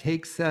 And that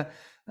takes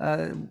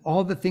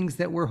all the things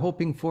that we're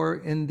hoping for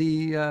in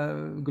the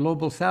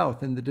global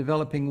South, in the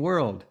developing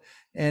world.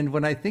 And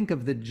when I think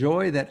of the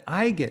joy that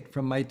I get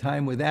from my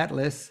time with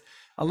Atlas,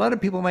 a lot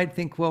of people might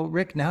think, well,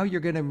 Rick, now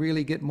you're going to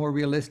really get more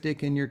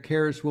realistic and your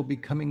cares will be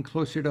coming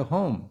closer to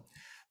home.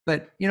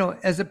 But,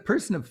 as a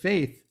person of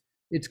faith,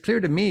 it's clear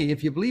to me,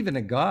 if you believe in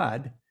a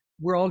God,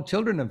 we're all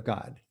children of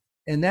God.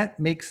 And that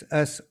makes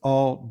us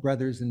all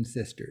brothers and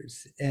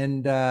sisters.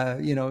 And,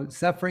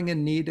 suffering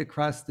and need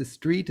across the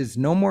street is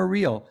no more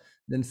real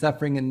than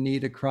suffering and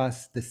need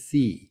across the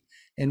sea.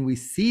 And we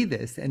see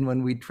this. And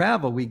when we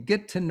travel, we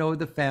get to know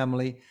the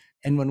family.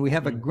 And when we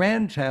have a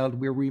grandchild,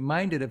 we're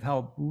reminded of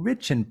how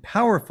rich and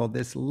powerful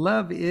this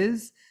love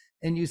is.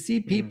 And you see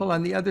people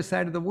on the other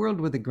side of the world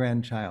with a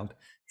grandchild,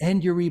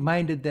 and you're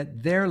reminded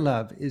that their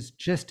love is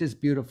just as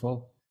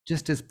beautiful,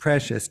 just as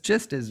precious,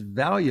 just as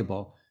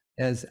valuable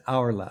as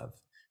our love.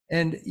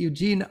 And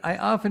Eugene, I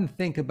often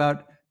think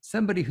about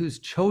somebody who's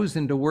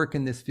chosen to work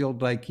in this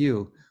field like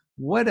you.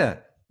 What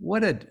a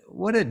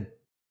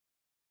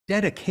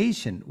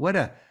dedication, what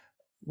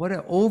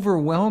an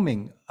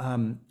overwhelming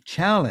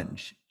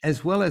challenge,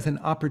 as well as an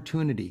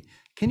opportunity.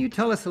 Can you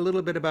tell us a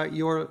little bit about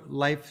your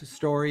life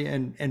story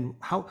and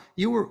how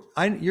you're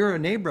a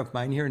neighbor of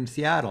mine here in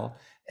Seattle,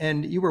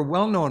 and you were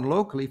well known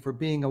locally for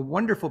being a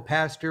wonderful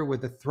pastor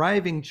with a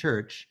thriving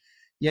church,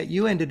 yet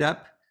you ended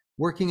up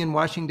working in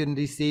Washington,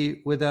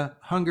 D.C. with a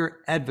hunger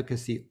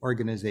advocacy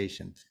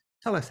organization.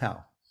 Tell us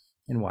how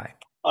and why.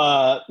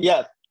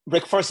 Yeah,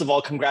 Rick, first of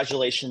all,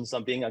 congratulations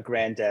on being a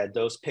granddad.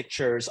 Those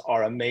pictures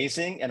are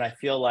amazing. And I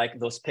feel like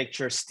those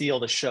pictures steal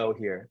the show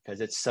here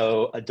because it's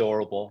so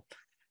adorable.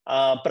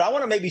 But I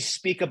want to maybe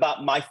speak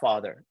about my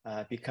father,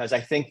 because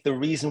I think the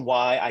reason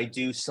why I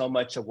do so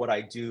much of what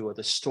I do, or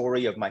the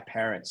story of my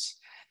parents.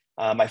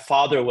 My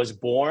father was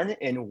born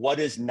in what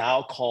is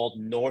now called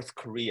North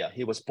Korea.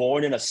 He was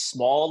born in a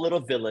small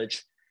little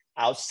village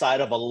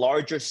outside of a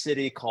larger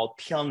city called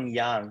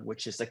Pyongyang,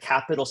 which is the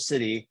capital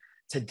city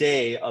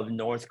today of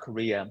North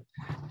Korea.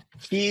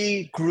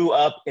 He grew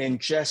up in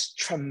just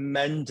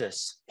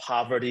tremendous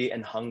poverty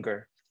and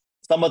hunger.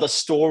 Some of the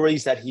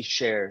stories that he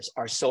shares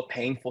are so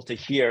painful to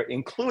hear,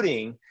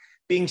 including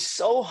being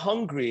so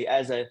hungry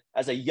as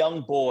a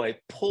young boy,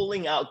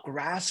 pulling out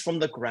grass from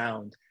the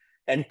ground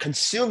and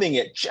consuming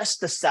it just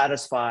to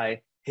satisfy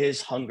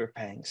his hunger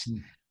pangs.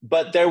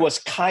 But there was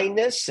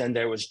kindness and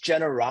there was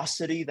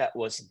generosity that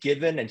was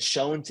given and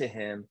shown to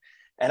him.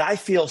 And I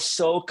feel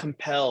so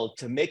compelled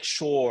to make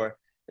sure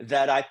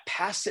that I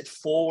pass it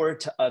forward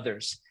to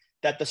others,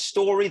 that the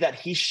story that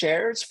he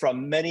shares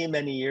from many,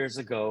 many years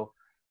ago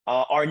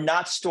are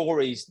not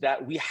stories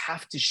that we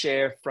have to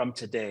share from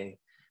today.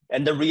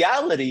 And the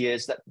reality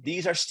is that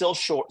these are still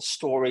short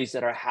stories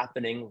that are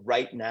happening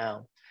right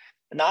now.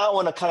 Now I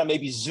want to kind of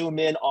maybe zoom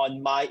in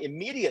on my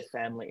immediate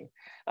family.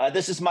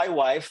 This is my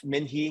wife,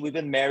 Min-hee. We've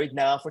been married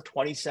now for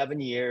 27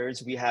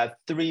 years. We have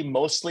 3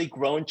 mostly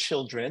grown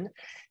children,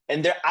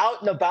 and they're out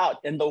and about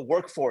in the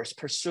workforce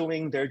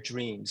pursuing their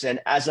dreams.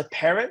 And as a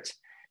parent,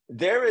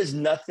 there is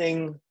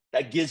nothing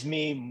that gives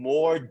me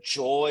more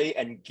joy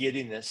and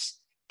giddiness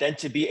than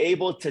to be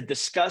able to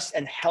discuss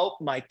and help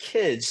my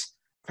kids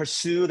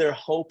pursue their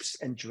hopes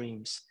and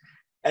dreams.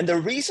 And the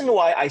reason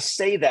why I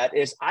say that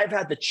is I've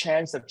had the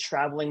chance of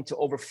traveling to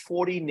over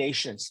 40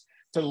 nations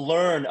to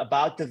learn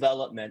about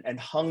development and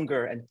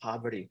hunger and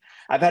poverty.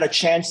 I've had a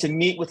chance to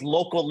meet with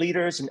local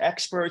leaders and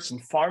experts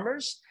and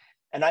farmers.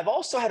 And I've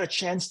also had a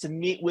chance to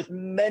meet with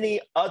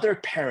many other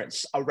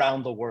parents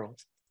around the world.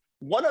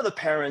 One of the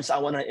parents I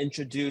want to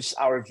introduce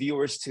our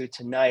viewers to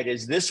tonight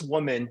is this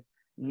woman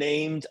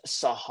named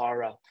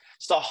Sahara.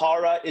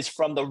 Sahara is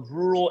from the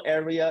rural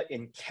area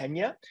in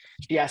Kenya.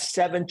 She has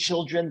 7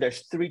 children.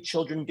 There's 3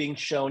 children being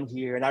shown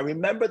here. And I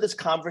remember this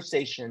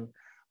conversation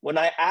when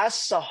I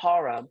asked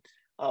Sahara,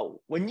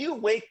 when you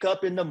wake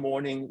up in the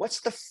morning,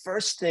 what's the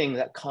first thing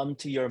that comes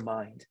to your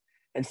mind?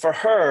 And for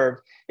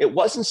her, it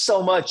wasn't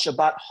so much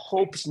about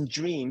hopes and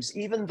dreams,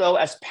 even though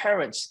as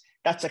parents,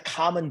 that's a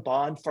common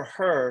bond. For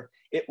her,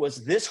 it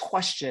was this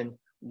question: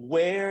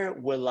 where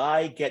will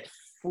I get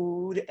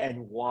food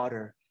and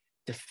water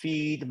to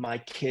feed my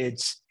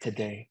kids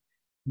today?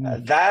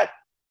 That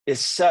is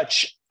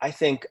such, I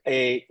think,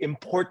 an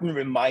important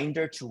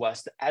reminder to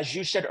us that, as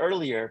you said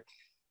earlier,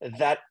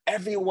 that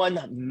everyone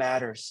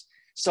matters.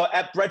 So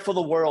at Bread for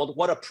the World,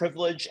 what a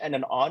privilege and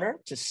an honor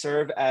to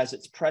serve as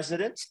its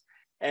president.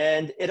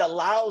 And it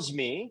allows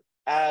me,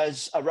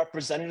 as a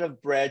representative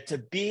of Bread, to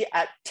be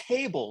at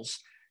tables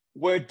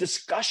where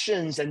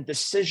discussions and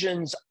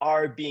decisions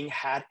are being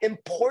had,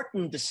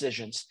 important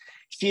decisions.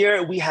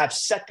 Here we have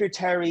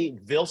Secretary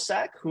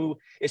Vilsack, who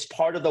is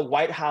part of the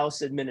White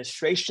House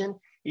administration.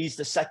 He's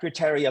the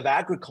Secretary of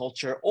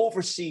Agriculture,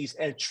 oversees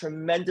a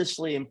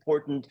tremendously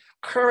important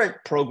current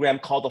program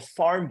called the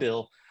Farm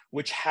Bill,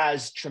 which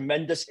has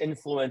tremendous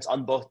influence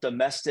on both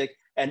domestic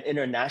and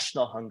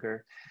international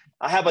hunger.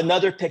 I have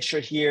another picture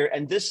here,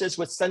 and this is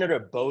with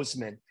Senator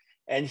Boozman,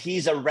 and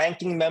he's a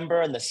ranking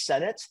member in the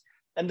Senate.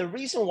 And the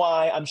reason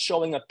why I'm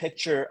showing a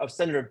picture of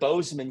Senator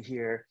Boozman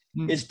here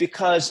is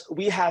because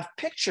we have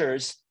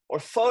pictures or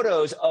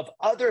photos of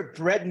other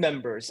Bread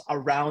members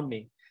around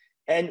me.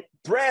 And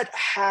Bread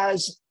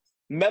has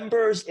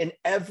members in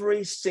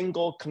every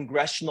single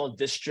congressional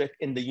district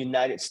in the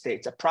United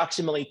States,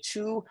 approximately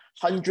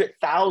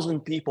 200,000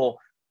 people.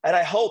 And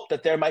I hope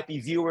that there might be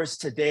viewers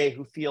today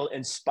who feel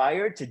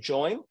inspired to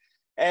join.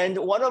 And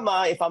one of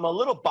my, if I'm a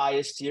little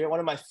biased here, one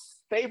of my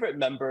favorite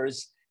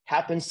members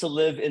happens to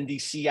live in the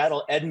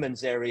Seattle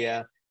Edmonds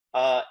area.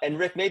 And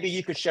Rick, maybe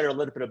you could share a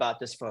little bit about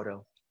this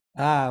photo.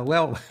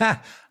 Well,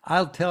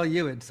 I'll tell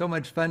you, it's so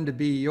much fun to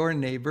be your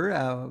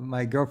neighbor.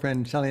 My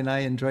girlfriend Shelly and I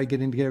enjoy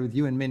getting together with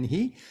you and Min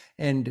Hee,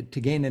 and to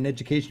gain an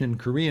education in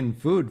Korean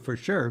food for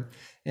sure.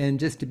 And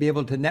just to be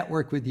able to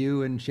network with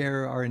you and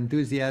share our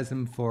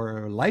enthusiasm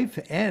for life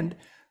and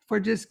for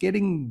just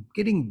getting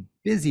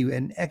busy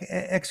and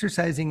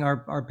exercising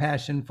our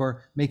passion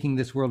for making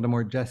this world a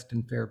more just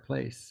and fair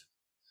place.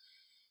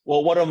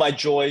 Well, one of my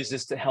joys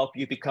is to help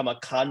you become a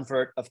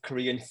convert of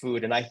Korean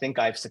food, and I think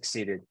I've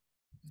succeeded.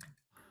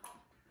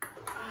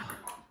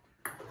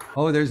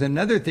 Oh, there's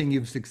another thing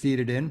you've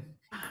succeeded in.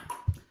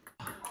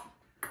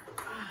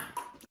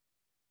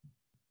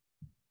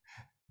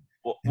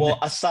 Well,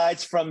 aside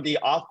from the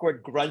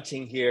awkward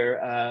grunting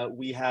here,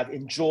 we have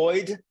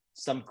enjoyed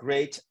some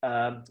great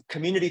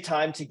community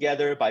time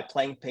together by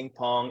playing ping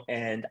pong,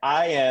 and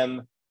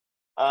I'm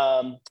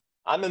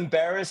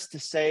embarrassed to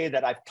say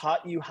that I've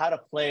taught you how to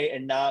play,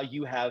 and now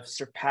you have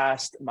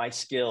surpassed my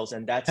skills,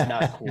 and that's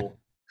not cool.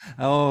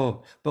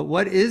 Oh, but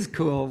what is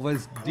cool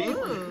was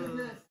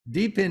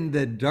deep in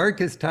the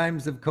darkest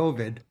times of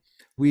COVID,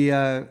 we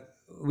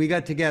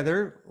got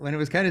together when it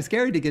was kind of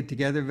scary to get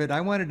together, but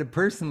I wanted to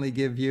personally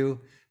give you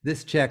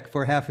this check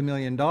for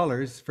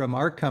 $500,000 from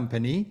our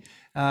company,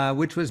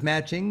 which was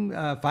matching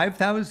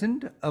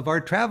 5,000 of our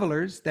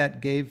travelers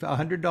that gave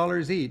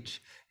 $100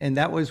 each. And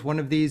that was one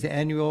of these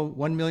annual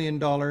 $1 million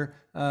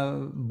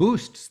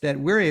boosts that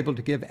we're able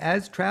to give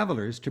as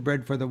travelers to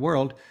Bread for the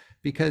World,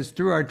 because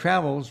through our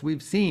travels,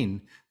 we've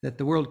seen that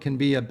the world can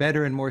be a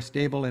better and more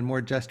stable and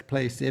more just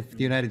place if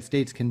the United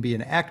States can be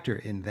an actor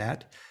in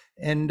that.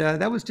 And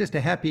that was just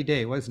a happy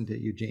day, wasn't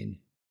it, Eugene?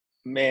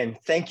 Man,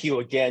 thank you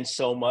again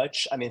so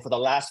much. I mean, for the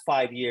last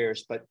 5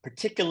 years, but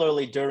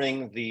particularly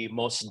during the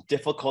most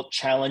difficult,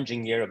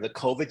 challenging year of the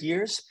COVID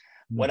years,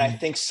 when I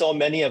think so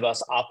many of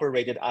us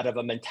operated out of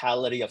a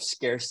mentality of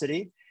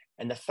scarcity,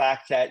 and the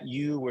fact that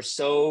you were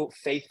so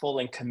faithful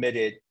and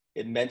committed,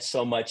 it meant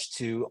so much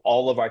to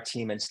all of our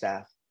team and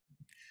staff.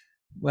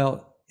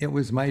 Well, it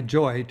was my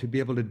joy to be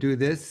able to do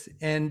this.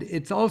 And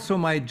it's also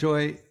my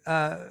joy,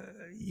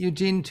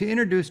 Eugene, to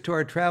introduce to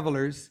our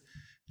travelers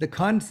the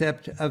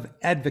concept of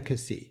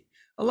advocacy.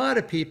 A lot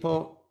of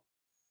people,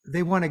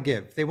 they want to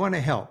give, they want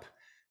to help,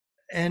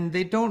 and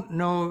they don't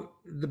know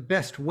the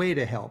best way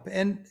to help.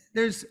 And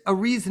there's a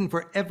reason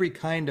for every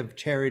kind of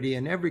charity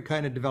and every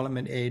kind of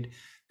development aid.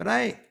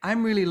 But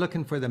I'm really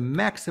looking for the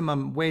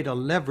maximum way to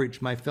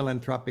leverage my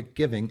philanthropic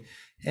giving.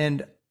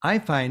 And I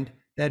find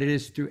that it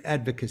is through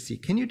advocacy.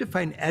 Can you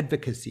define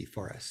advocacy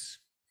for us?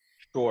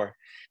 Sure.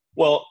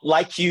 Well,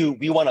 like you,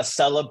 we want to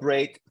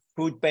celebrate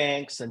food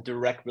banks and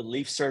direct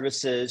relief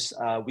services.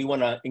 We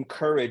want to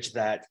encourage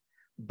that.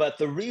 But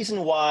the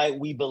reason why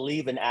we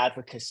believe in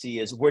advocacy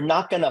is we're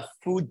not going to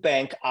food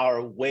bank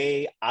our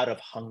way out of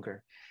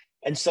hunger.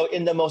 And so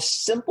in the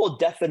most simple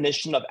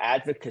definition of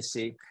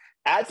advocacy,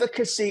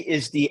 advocacy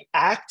is the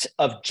act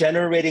of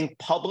generating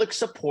public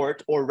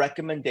support or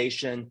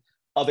recommendation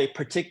of a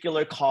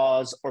particular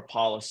cause or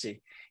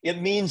policy.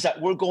 It means that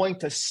we're going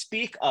to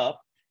speak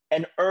up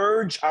and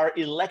urge our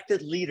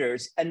elected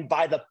leaders, and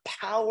by the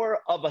power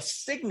of a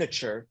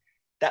signature,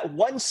 that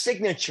one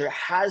signature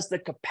has the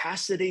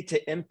capacity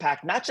to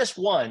impact not just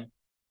one,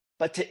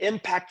 but to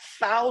impact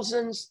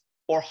thousands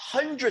or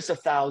hundreds of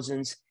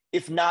thousands,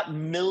 if not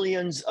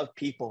millions of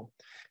people.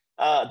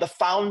 The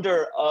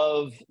founder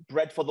of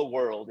Bread for the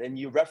World, and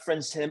you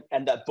reference him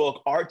in that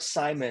book, Art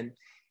Simon,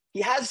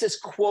 he has this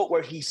quote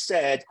where he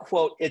said,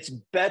 quote, "It's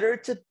better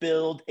to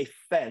build a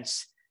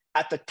fence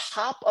at the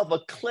top of a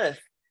cliff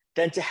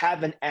than to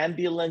have an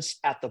ambulance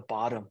at the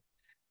bottom."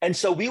 And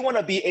so we want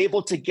to be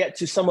able to get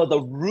to some of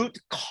the root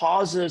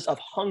causes of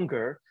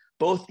hunger,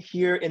 both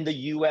here in the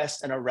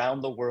US and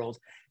around the world.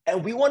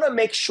 And we want to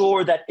make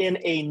sure that in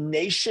a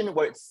nation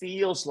where it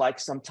feels like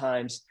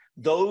sometimes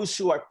those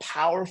who are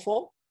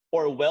powerful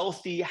or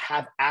wealthy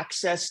have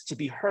access to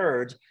be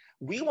heard,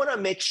 we want to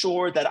make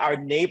sure that our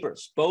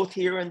neighbors, both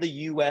here in the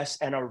US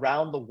and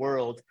around the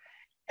world,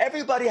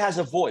 everybody has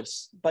a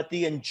voice, but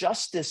the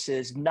injustice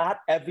is not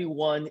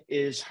everyone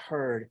is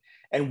heard.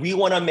 And we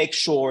want to make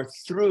sure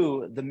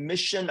through the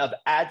mission of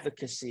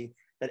advocacy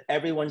that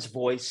everyone's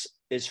voice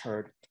is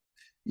heard.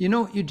 You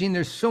know, Eugene,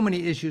 there's so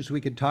many issues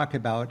we could talk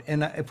about.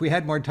 And if we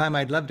had more time,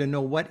 I'd love to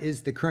know what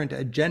is the current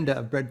agenda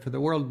of Bread for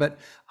the World. But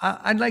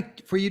I'd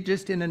like for you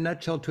just in a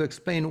nutshell to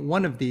explain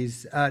one of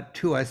these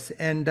to us.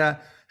 And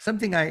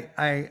something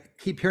I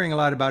keep hearing a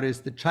lot about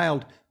is the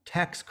child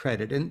tax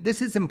credit. And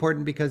this is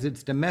important because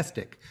it's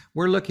domestic.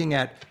 We're looking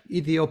at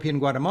Ethiopia and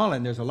Guatemala,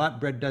 and there's a lot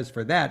Bread does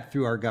for that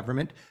through our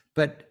government.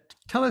 But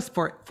tell us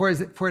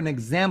for an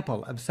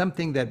example of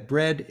something that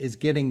Bread is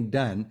getting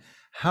done,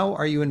 how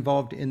are you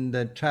involved in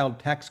the child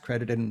tax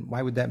credit and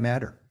why would that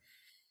matter?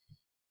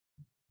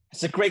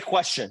 It's a great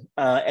question.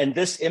 And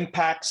this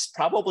impacts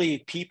probably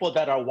people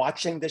that are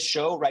watching this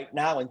show right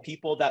now and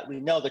people that we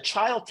know. The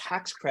child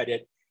tax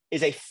credit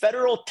is a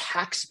federal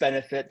tax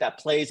benefit that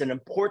plays an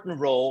important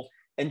role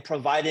in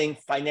providing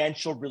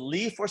financial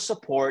relief or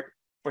support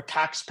for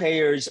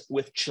taxpayers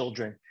with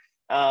children.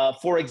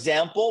 For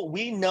example,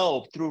 we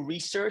know through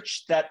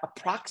research that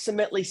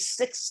approximately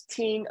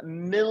 16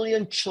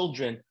 million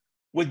children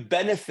would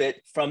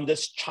benefit from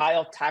this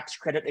child tax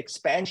credit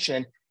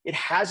expansion. It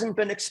hasn't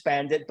been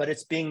expanded, but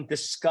it's being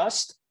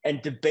discussed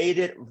and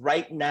debated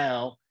right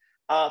now.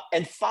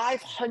 And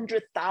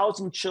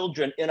 500,000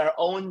 children in our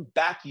own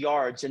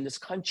backyards in this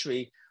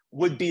country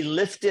would be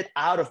lifted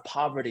out of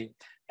poverty.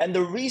 And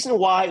the reason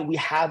why we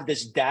have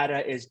this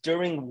data is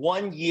during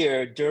 1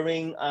 year,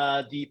 during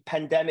the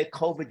pandemic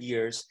COVID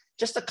years,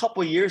 just a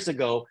couple of years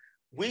ago,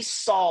 we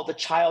saw the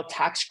child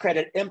tax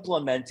credit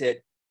implemented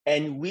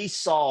and we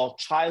saw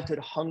childhood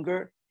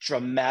hunger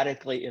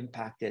dramatically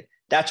impacted.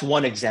 That's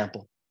one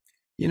example.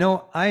 You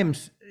know, I'm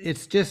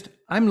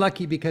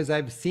lucky because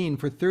I've seen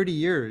for 30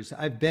 years,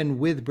 I've been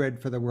with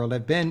Bread for the World.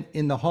 I've been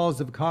in the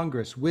halls of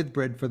Congress with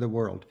Bread for the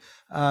World,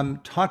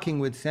 talking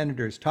with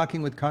senators,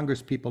 talking with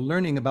Congress people,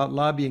 learning about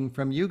lobbying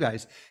from you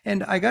guys.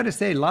 And I got to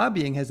say,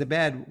 lobbying has a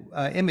bad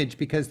image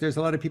because there's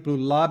a lot of people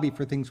who lobby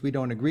for things we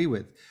don't agree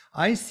with.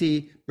 I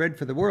see Bread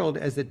for the World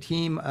as a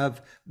team of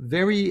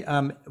very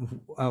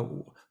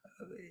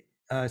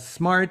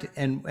smart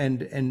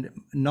and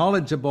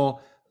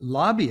knowledgeable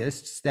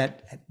lobbyists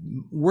that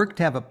work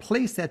to have a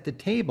place at the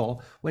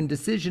table when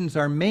decisions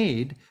are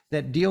made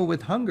that deal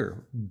with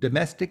hunger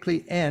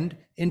domestically and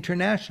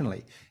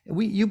internationally.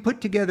 You put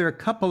together a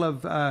couple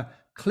of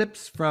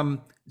clips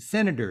from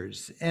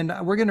senators, and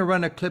we're going to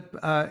run a clip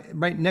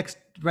right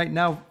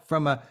now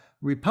from a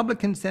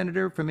Republican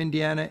senator from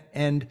Indiana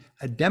and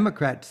a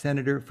Democrat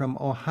senator from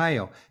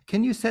Ohio.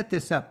 Can you set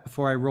this up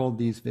before I roll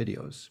these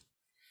videos?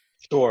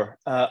 Sure.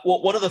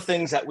 Well, one of the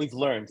things that we've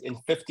learned in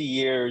 50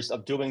 years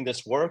of doing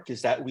this work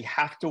is that we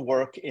have to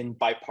work in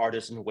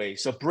bipartisan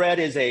ways. So BREAD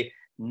is a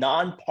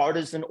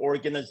nonpartisan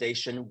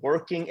organization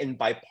working in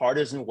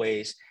bipartisan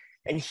ways.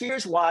 And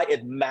here's why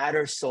it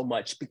matters so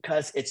much,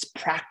 because it's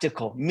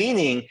practical,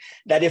 meaning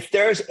that if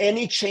there's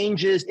any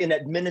changes in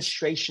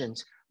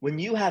administrations, when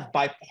you have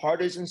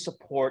bipartisan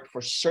support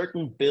for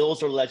certain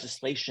bills or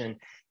legislation,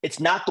 it's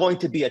not going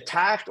to be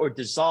attacked or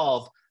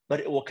dissolved, but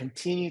it will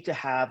continue to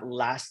have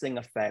lasting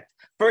effect.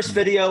 First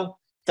video,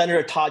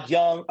 Senator Todd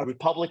Young, a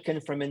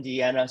Republican from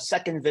Indiana.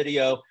 Second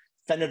video,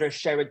 Senator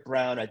Sherrod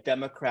Brown, a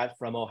Democrat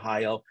from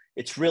Ohio.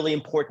 It's really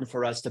important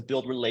for us to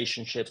build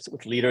relationships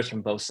with leaders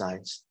from both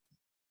sides.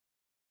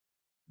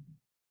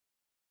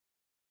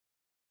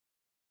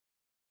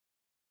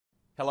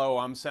 Hello,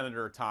 I'm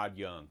Senator Todd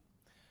Young.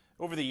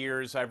 Over the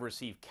years, I've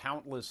received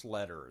countless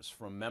letters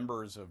from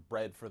members of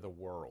Bread for the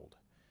World.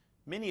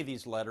 Many of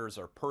these letters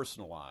are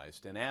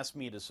personalized and ask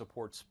me to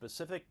support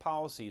specific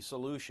policy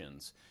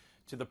solutions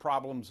to the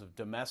problems of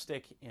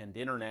domestic and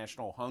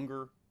international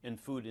hunger and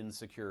food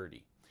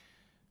insecurity.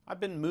 I've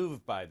been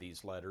moved by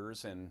these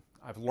letters and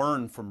I've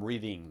learned from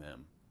reading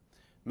them.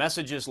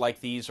 Messages like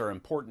these are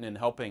important in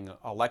helping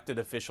elected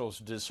officials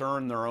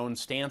discern their own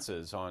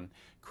stances on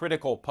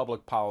critical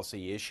public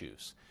policy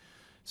issues.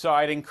 So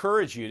I'd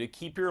encourage you to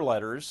keep your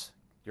letters,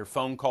 your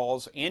phone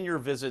calls, and your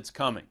visits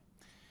coming.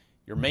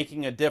 You're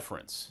making a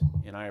difference,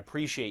 and I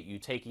appreciate you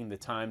taking the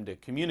time to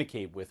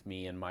communicate with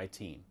me and my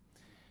team.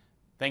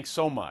 Thanks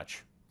so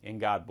much, and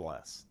God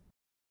bless.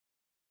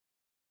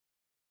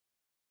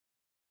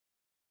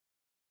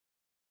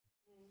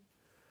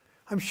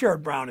 I'm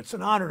Sherrod Brown. It's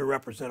an honor to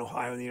represent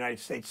Ohio in the United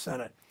States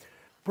Senate.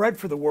 Bread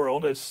for the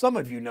World, as some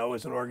of you know,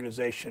 is an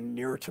organization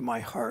near to my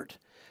heart.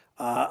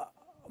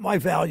 My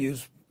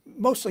values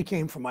mostly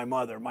came from my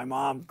mother. My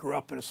mom grew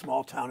up in a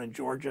small town in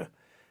Georgia.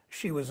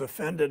 She was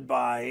offended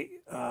by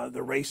the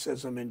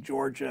racism in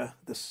Georgia,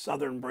 the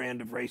Southern brand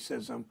of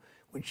racism,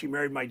 when she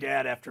married my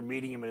dad after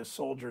meeting him at his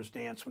soldier's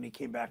dance when he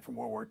came back from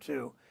World War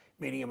II,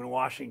 meeting him in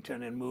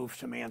Washington and moved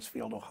to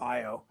Mansfield,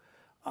 Ohio.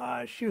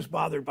 She was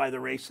bothered by the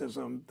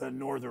racism, the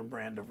Northern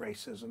brand of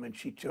racism, and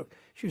she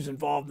was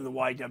involved in the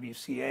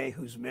YWCA,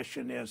 whose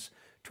mission is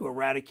to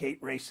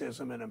eradicate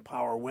racism and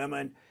empower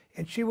women.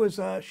 And she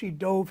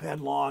dove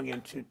headlong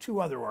into two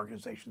other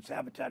organizations,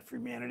 Habitat for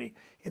Humanity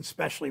and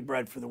Specially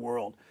Bread for the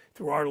World.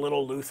 Through our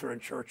little Lutheran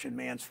church in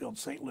Mansfield,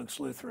 St.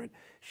 Luke's Lutheran,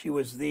 she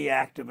was the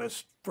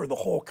activist for the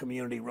whole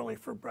community, really,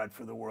 for Bread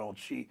for the World.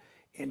 She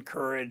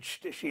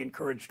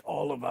encouraged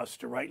all of us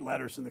to write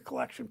letters in the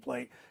collection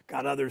plate,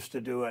 got others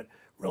to do it.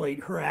 Really,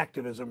 her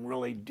activism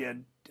really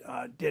did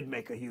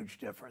make a huge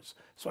difference.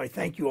 So I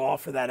thank you all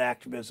for that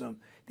activism.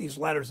 These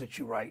letters that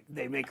you write,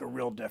 they make a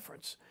real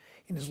difference.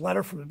 In his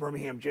letter from the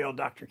Birmingham jail,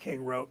 Dr.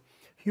 King wrote,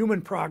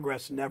 "Human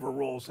progress never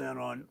rolls in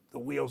on the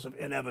wheels of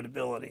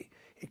inevitability.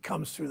 It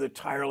comes through the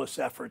tireless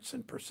efforts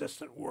and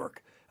persistent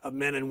work of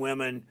men and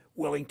women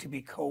willing to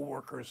be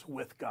co-workers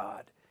with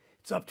God.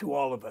 It's up to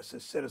all of us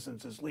as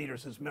citizens, as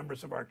leaders, as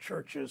members of our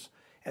churches,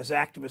 as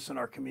activists in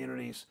our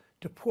communities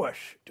to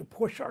push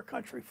our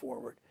country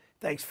forward.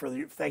 Thank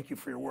you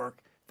for your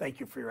work. Thank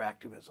you for your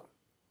activism."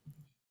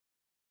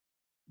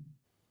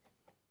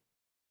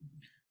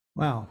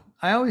 Wow.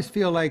 I always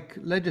feel like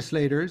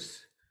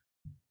legislators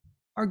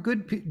are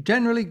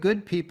generally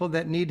good people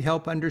that need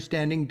help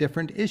understanding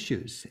different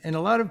issues. And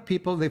a lot of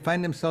people, they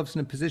find themselves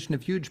in a position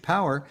of huge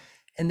power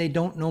and they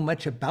don't know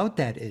much about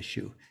that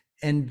issue.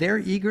 And they're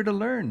eager to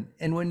learn.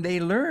 And when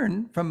they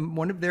learn from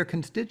one of their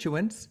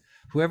constituents,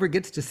 whoever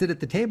gets to sit at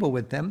the table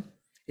with them,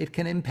 it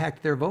can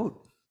impact their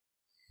vote.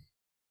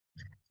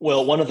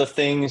 Well, one of the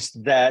things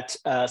that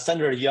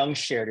Senator Young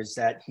shared is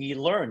that he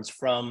learns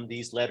from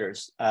these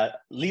letters.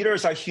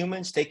 Leaders are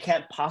humans. They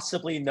can't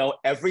possibly know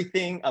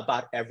everything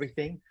about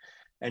everything.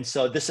 And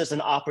so this is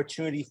an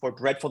opportunity for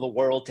Bread for the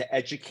World to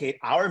educate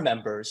our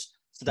members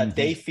so that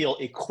they feel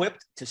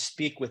equipped to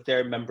speak with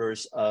their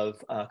members of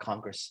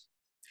Congress.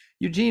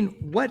 Eugene,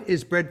 what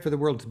is Bread for the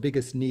World's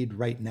biggest need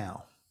right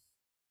now?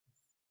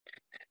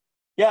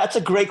 Yeah, that's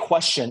a great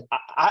question.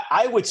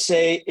 I would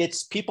say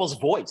it's people's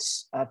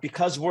voice.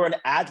 Because we're an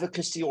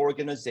advocacy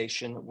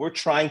organization, we're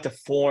trying to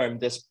form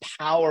this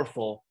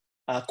powerful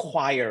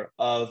choir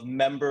of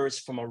members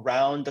from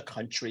around the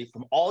country,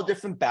 from all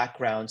different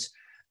backgrounds,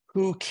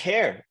 who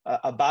care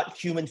about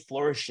human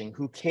flourishing,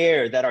 who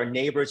care that our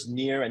neighbors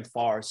near and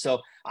far.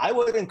 So I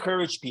would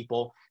encourage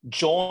people,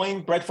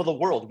 join Bread for the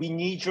World. We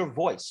need your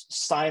voice.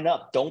 Sign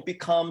up. Don't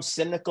become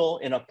cynical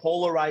in a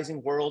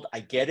polarizing world.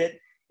 I get it.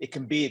 It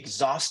can be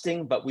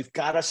exhausting, but we've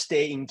got to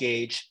stay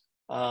engaged.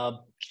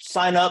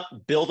 Sign up,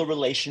 build a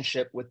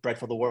relationship with Bread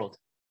for the World.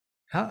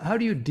 How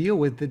do you deal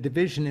with the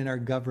division in our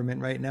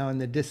government right now and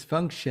the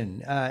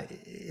dysfunction?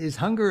 Is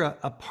hunger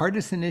a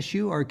partisan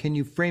issue, or can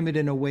you frame it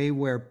in a way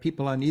where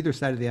people on either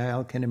side of the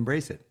aisle can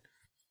embrace it?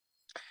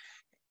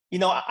 You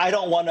know, I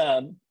don't want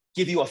to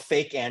give you a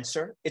fake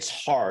answer. It's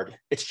hard.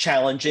 It's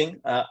challenging.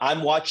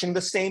 I'm watching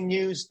the same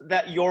news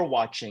that you're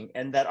watching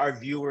and that our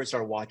viewers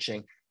are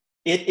watching.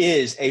 It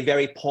is a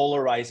very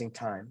polarizing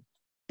time.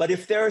 But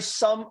if there is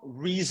some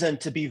reason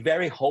to be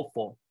very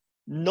hopeful,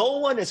 no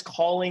one is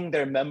calling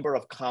their member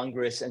of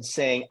Congress and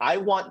saying, I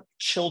want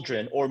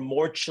children or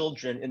more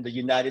children in the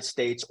United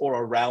States or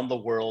around the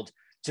world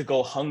to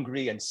go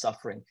hungry and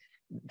suffering.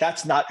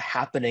 That's not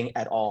happening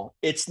at all.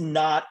 It's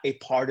not a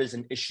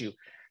partisan issue.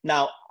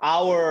 Now,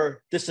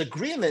 our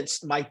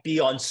disagreements might be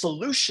on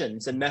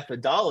solutions and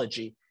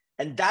methodology,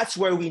 and that's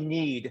where we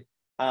need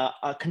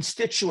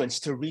constituents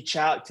to reach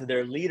out to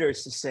their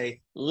leaders to say,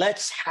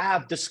 let's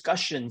have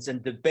discussions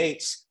and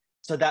debates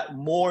so that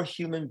more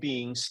human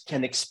beings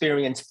can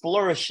experience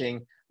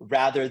flourishing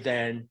rather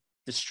than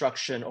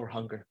destruction or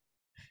hunger.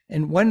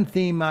 And one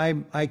theme I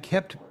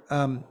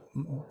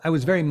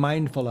was very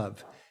mindful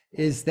of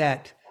is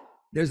that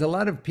there's a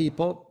lot of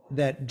people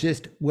that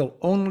just will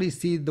only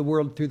see the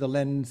world through the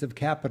lens of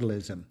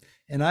capitalism.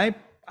 And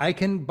I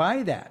can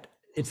buy that.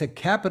 It's a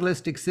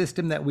capitalistic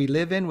system that we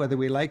live in, whether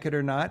we like it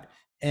or not.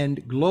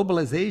 And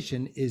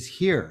globalization is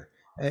here.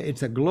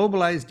 It's a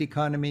globalized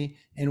economy.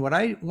 And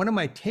one of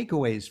my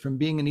takeaways from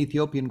being in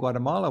Ethiopia and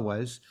Guatemala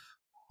was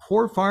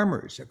poor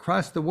farmers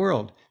across the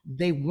world,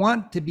 they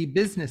want to be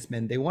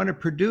businessmen. They want to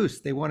produce,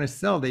 they want to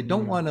sell. They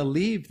don't want to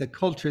leave the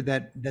culture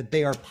that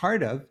they are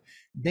part of.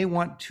 They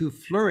want to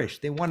flourish.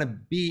 They want to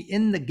be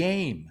in the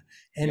game.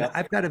 And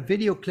I've got a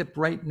video clip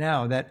right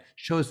now that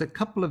shows a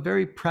couple of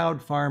very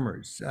proud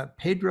farmers,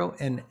 Pedro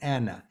and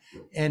Ana.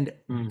 And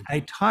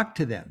I talked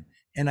to them.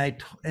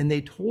 And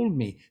they told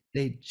me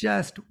they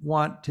just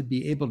want to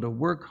be able to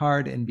work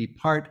hard and be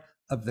part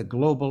of the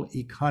global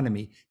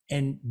economy.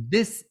 And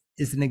this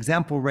is an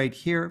example right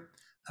here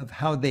of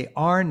how they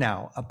are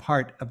now a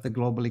part of the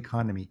global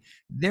economy.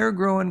 They're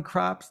growing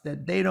crops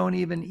that they don't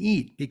even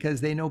eat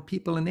because they know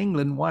people in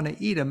England want to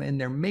eat them,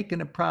 and they're making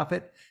a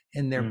profit,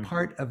 and they're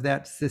part of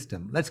that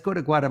system. Let's go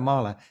to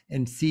Guatemala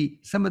and see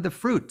some of the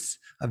fruits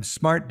of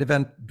smart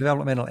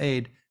developmental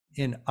aid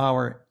in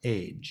our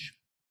age.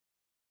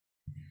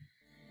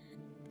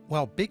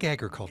 While big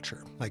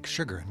agriculture, like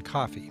sugar and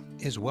coffee,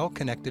 is well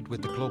connected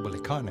with the global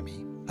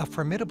economy, a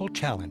formidable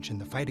challenge in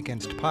the fight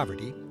against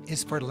poverty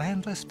is for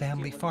landless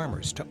family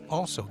farmers to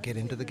also get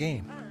into the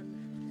game.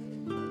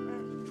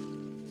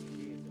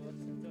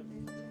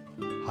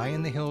 High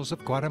in the hills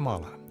of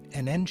Guatemala,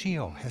 an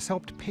NGO has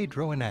helped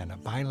Pedro and Ana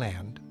buy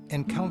land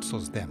and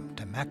counsels them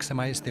to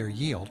maximize their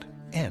yield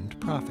and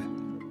profit.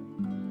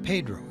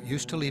 Pedro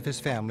used to leave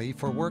his family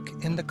for work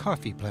in the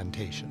coffee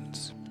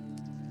plantations.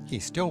 He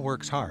still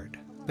works hard,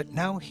 but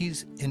now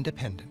he's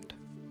independent.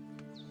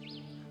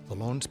 The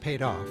loan's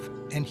paid off,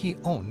 and he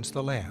owns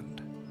the land.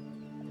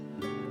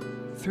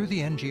 Through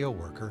the NGO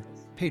worker,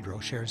 Pedro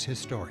shares his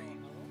story.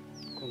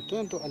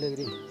 Contento,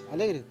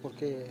 alegre,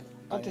 porque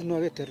antes no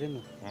había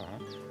terreno.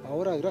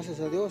 Ahora, gracias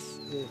a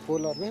Dios, por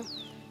la red,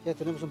 ya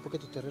tenemos un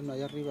poquito de terreno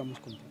allá arriba más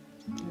completo.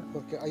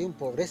 Porque hay una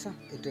pobreza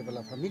entre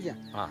la familia.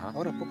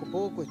 Ahora, poco a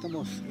poco,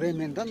 estamos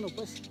remendando,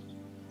 pues.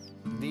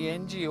 The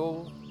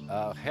NGO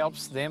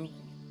helps them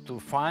to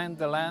find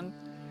the land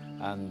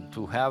and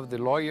to have the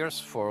lawyers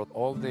for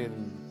all the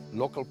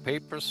local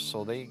papers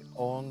so they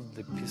own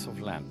the piece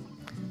of land.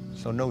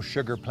 So no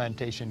sugar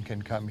plantation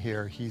can come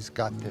here. He's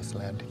got this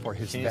land for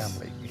his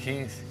family.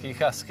 He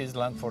has his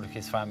land for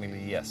his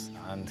family, yes.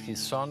 And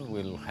his son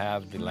will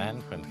have the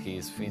land when he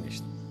is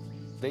finished.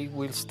 they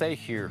will stay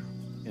here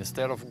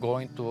instead of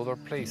going to other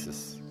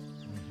places.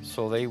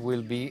 So they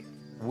will be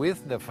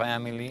with the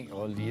family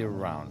all year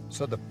round.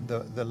 So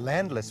the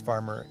landless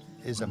farmer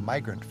is a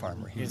migrant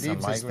farmer. He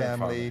leaves his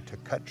family to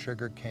cut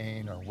sugar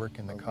cane or work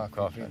in the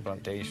coffee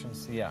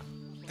plantations. Yeah.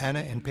 Ana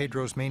and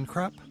Pedro's main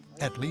crop?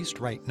 At least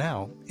right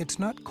now, it's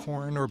not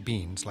corn or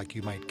beans like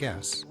you might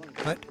guess,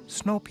 but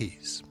snow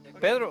peas.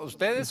 Pedro,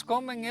 ¿ustedes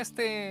comen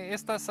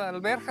estas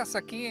alberjas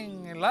aquí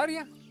en el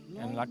área?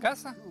 ¿En la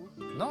casa?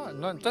 No,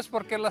 entonces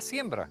 ¿por qué la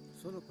siembra?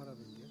 Solo para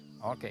vender.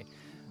 Okay.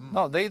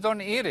 No, they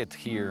don't eat it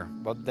here,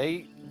 but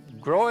they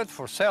grow it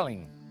for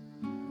selling.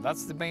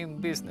 That's the main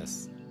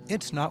business.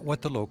 It's not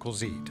what the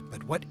locals eat,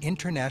 but what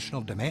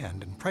international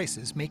demand and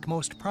prices make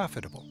most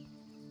profitable.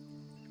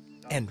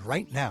 And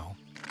right now,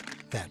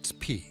 that's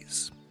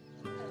peas.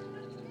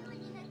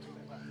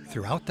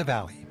 Throughout the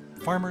valley,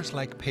 farmers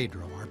like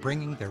Pedro are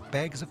bringing their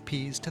bags of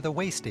peas to the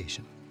weigh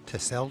station to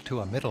sell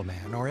to a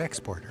middleman or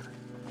exporter.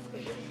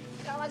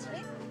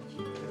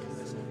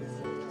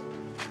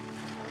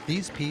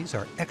 These peas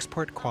are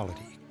export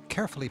quality,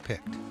 carefully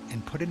picked,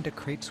 and put into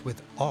crates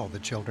with all the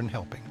children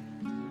helping.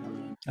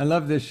 I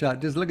love this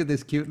shot. Just look at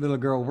this cute little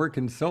girl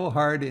working so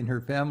hard in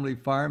her family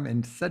farm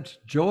and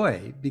such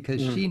joy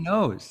because she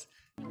knows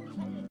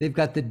they've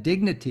got the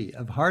dignity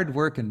of hard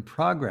work and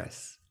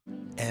progress.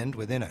 And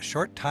within a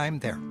short time,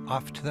 they're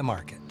off to the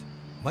market.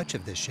 Much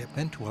of this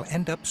shipment will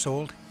end up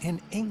sold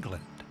in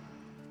England.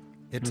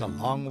 It's a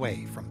long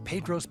way from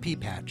Pedro's pea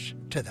patch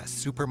to the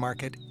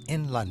supermarket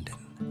in London.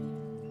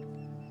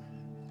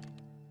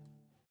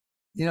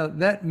 You know,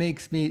 that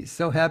makes me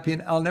so happy.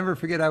 And I'll never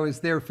forget, I was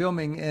there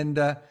filming and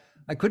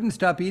I couldn't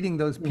stop eating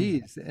those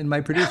peas. And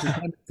my producer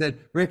said,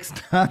 Rick,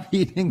 stop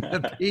eating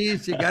the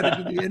peas. You got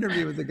to do the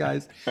interview with the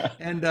guys.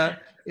 And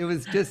it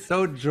was just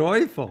so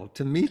joyful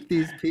to meet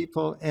these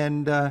people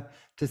and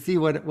to see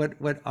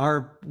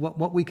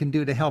what we can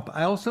do to help.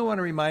 I also want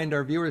to remind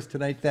our viewers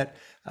tonight that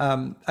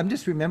I'm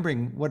just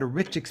remembering what a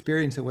rich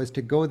experience it was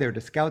to go there,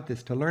 to scout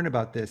this, to learn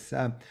about this.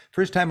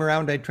 First time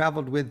around, I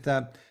traveled with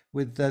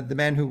the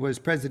man who was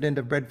president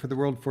of Bread for the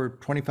World for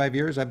 25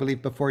 years, I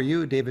believe, before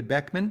you, David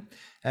Beckman.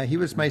 He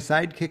was my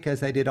sidekick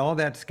as I did all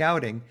that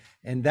scouting,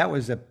 and that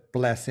was a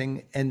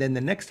blessing. And then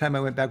the next time I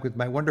went back with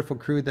my wonderful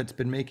crew that's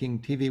been making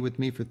TV with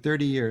me for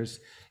 30 years.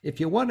 If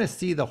you want to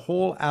see the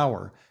whole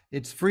hour,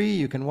 it's free.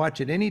 You can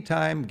watch it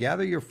anytime,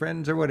 gather your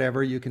friends or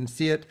whatever. You can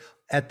see it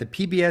at the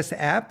PBS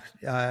app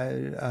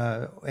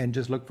and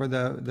just look for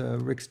the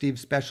Rick Steves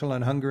special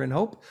on Hunger and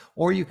Hope,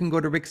 or you can go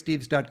to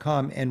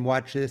ricksteves.com and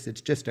watch this.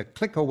 It's just a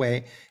click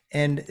away,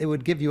 and it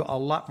would give you a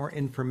lot more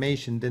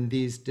information than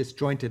these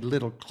disjointed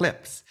little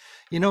clips.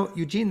 You know,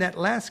 Eugene, that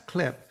last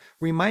clip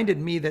reminded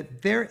me that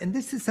and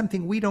this is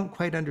something we don't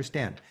quite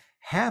understand,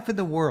 half of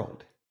the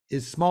world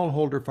is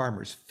smallholder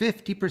farmers,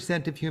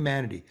 50% of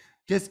humanity,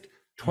 just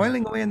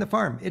toiling away on the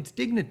farm. It's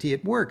dignity,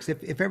 it works.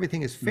 If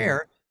everything is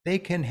fair, they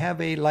can have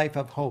a life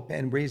of hope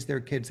and raise their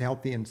kids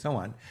healthy and so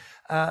on.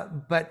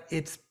 But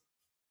it's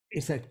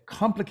a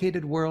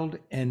complicated world,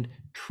 and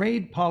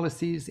trade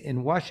policies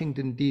in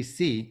Washington,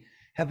 D.C.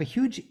 have a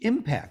huge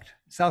impact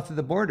south of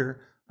the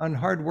border on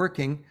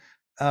hardworking,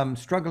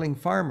 struggling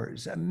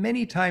farmers.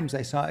 Many times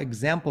I saw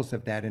examples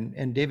of that,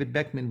 and David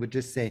Beckman would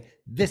just say,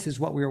 this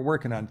is what we were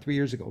working on 3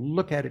 years ago.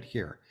 Look at it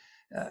here.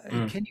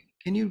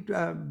 Can you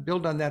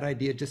build on that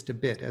idea just a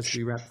bit as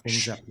we wrap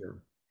things up here?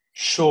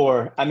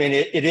 Sure. I mean,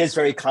 it is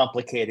very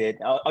complicated.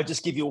 I'll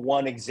just give you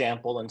one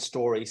example and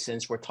story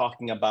since we're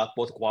talking about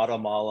both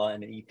Guatemala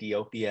and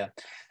Ethiopia.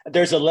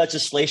 There's a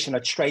legislation,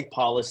 a trade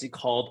policy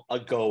called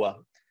AGOA,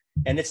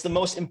 and it's the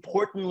most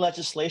important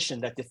legislation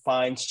that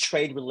defines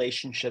trade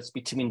relationships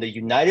between the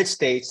United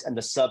States and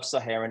the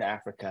sub-Saharan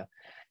Africa.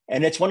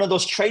 And it's one of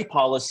those trade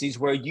policies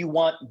where you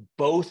want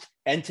both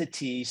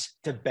entities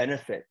to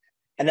benefit.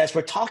 And as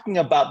we're talking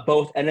about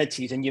both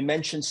entities, and you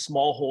mentioned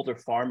smallholder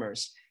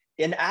farmers,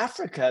 in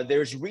Africa,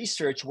 there's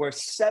research where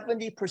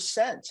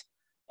 70%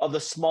 of the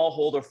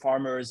smallholder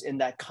farmers in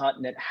that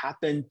continent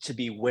happen to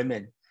be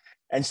women.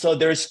 And so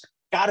there's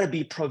got to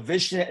be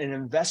provision and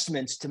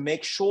investments to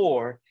make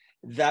sure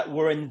that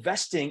we're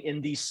investing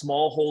in these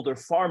smallholder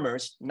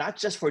farmers, not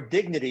just for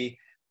dignity,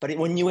 but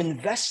when you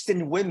invest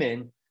in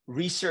women,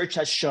 research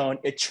has shown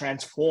it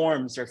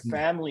transforms their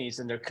families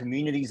and their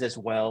communities as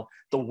well.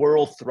 The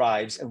world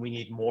thrives, and we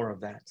need more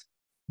of that.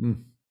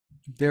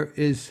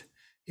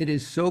 It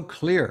is so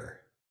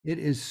clear. It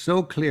is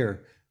so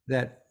clear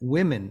that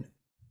women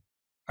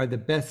are the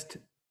best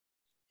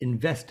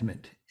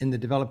investment in the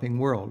developing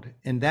world.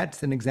 And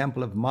that's an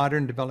example of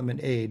modern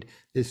development aid,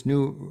 this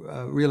new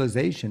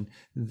realization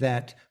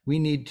that we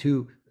need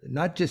to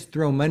not just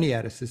throw money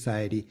at a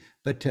society,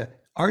 but to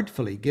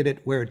artfully get it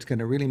where it's going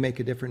to really make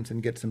a difference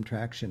and get some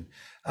traction.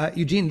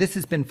 Eugene, this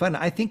has been fun.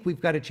 I think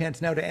we've got a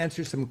chance now to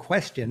answer some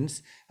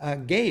questions.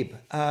 Gabe,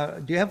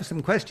 do you have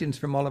some questions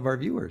from all of our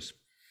viewers?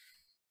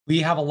 We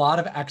have a lot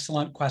of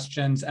excellent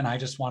questions, and I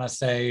just want to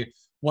say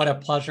what a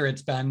pleasure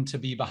it's been to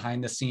be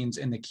behind the scenes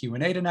in the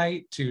Q&A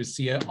tonight, to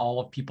see all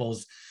of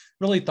people's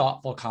really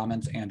thoughtful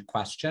comments and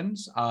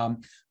questions.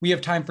 We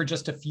have time for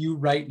just a few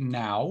right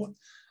now.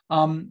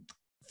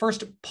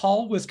 First,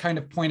 Paul was kind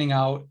of pointing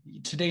out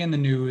today in the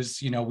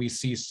news, we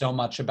see so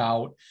much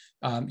about,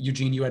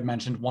 Eugene, you had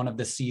mentioned one of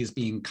the C's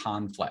being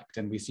conflict,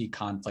 and we see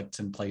conflicts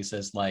in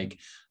places like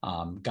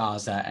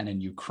Gaza and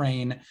in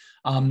Ukraine.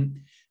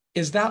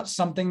 Is that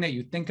something that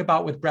you think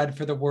about with Bread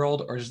for the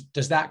World, or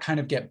does that kind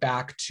of get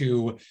back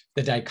to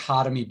the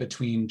dichotomy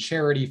between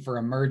charity for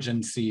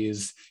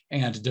emergencies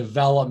and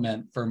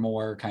development for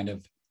more kind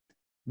of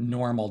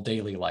normal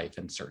daily life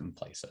in certain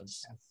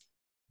places?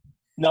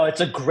 No,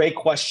 it's a great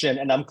question.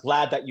 And I'm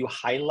glad that you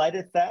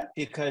highlighted that,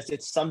 because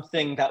it's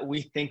something that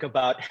we think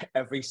about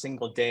every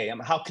single day.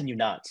 How can you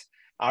not?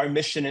 Our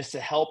mission is to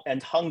help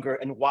end hunger.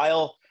 And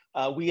while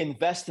we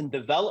invest in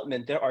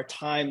development, there are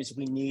times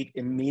we need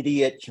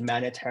immediate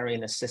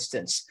humanitarian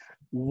assistance.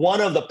 One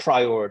of the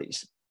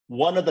priorities,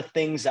 one of the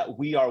things that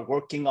we are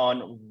working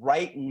on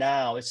right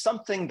now is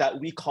something that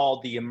we call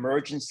the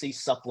emergency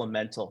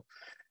supplemental.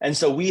 And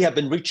so we have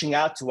been reaching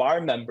out to our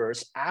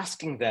members,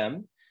 asking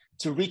them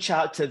to reach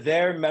out to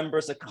their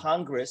members of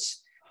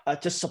Congress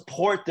to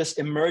support this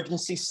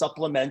emergency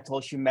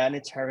supplemental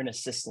humanitarian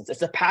assistance.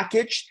 It's a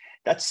package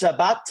that's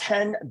about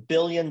 $10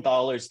 billion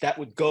that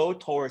would go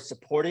towards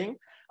supporting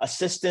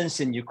assistance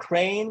in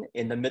Ukraine,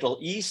 in the Middle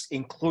East,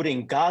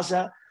 including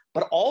Gaza,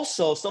 but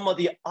also some of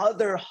the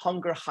other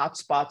hunger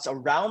hotspots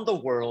around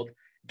the world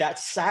that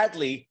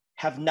sadly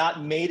have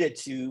not made it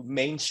to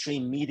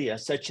mainstream media,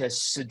 such as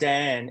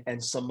Sudan and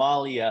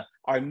Somalia,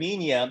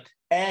 Armenia,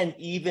 and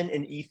even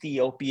in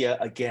Ethiopia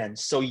again.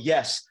 So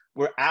yes,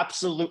 we're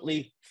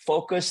absolutely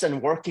focused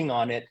and working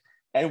on it,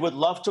 and would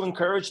love to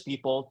encourage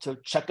people to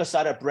check us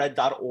out at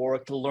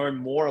bread.org to learn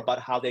more about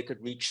how they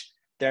could reach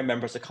their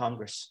members of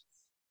Congress.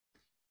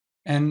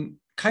 And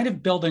kind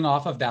of building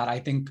off of that, I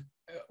think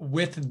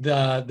with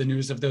the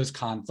news of those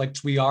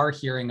conflicts, we are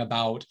hearing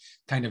about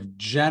kind of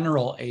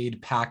general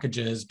aid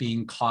packages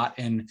being caught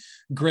in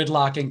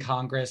gridlock in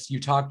Congress. You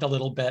talked a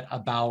little bit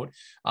about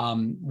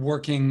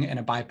working in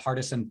a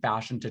bipartisan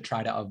fashion to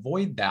try to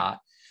avoid that.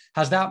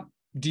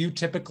 Do you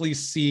typically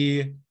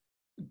see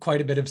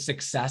quite a bit of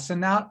success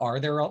in that? Are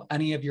there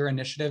any of your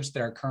initiatives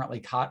that are currently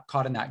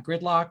caught in that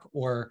gridlock,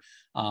 or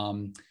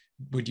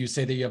would you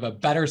say that you have a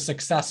better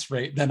success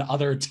rate than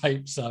other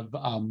types of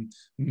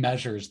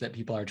measures that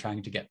people are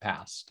trying to get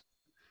passed?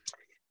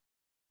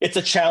 It's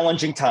a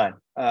challenging time.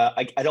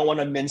 I don't want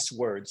to mince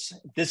words.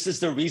 This is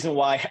the reason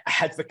why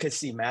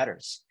advocacy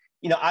matters.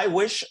 I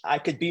wish I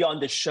could be on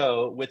the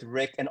show with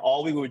Rick and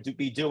all we would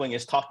be doing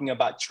is talking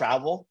about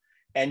travel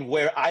and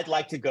where I'd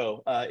like to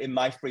go in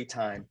my free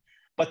time.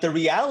 But the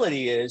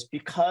reality is,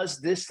 because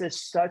this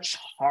is such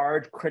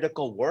hard,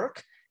 critical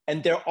work,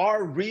 and there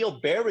are real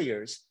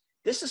barriers,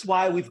 this is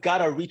why we've got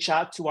to reach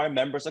out to our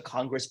members of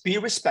Congress, be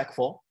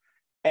respectful,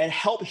 and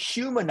help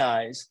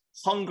humanize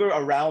hunger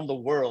around the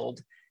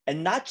world,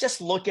 and not just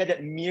look at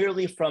it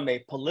merely from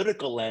a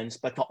political lens,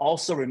 but to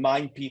also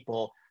remind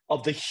people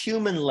of the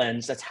human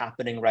lens that's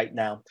happening right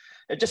now.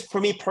 And just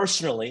for me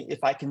personally,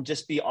 if I can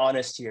just be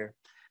honest here,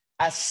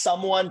 as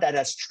someone that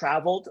has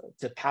traveled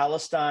to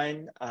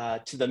Palestine,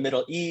 to the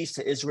Middle East,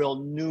 to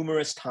Israel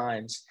numerous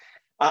times,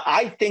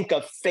 I think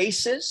of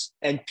faces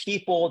and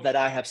people that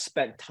I have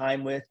spent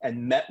time with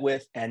and met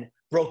with and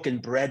broken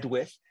bread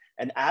with.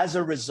 And as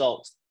a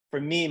result, for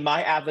me,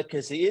 my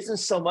advocacy isn't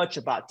so much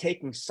about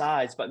taking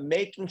sides, but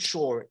making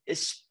sure,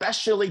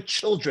 especially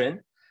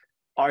children,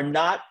 are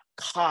not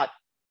caught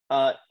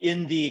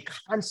in the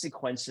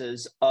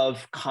consequences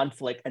of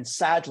conflict. And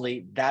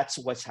sadly, that's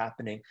what's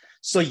happening.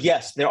 So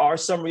yes, there are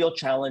some real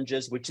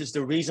challenges, which is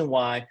the reason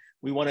why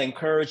we want to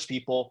encourage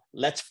people,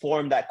 let's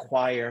form that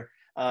choir.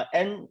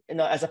 And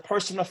as a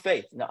person of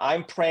faith,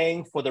 I'm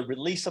praying for the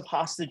release of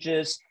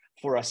hostages,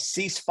 for a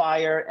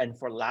ceasefire, and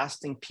for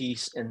lasting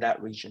peace in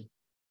that region.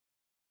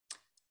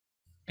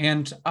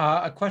 And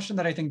a question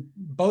that I think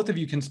both of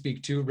you can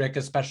speak to, Rick,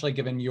 especially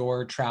given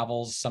your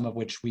travels, some of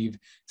which we've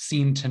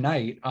seen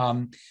tonight.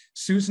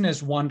 Susan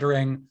is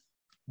wondering,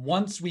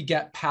 once we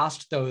get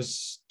past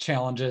those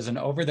challenges and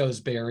over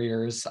those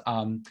barriers,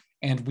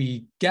 and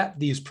we get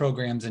these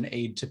programs and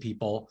aid to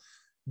people,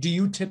 do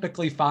you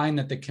typically find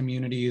that the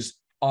communities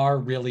are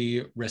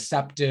really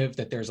receptive,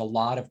 that there's a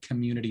lot of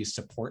community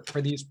support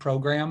for these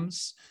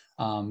programs?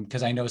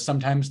 Because I know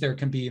sometimes there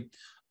can be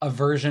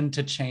aversion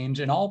to change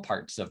in all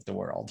parts of the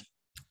world.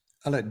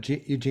 I'll let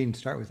Eugene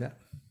start with that.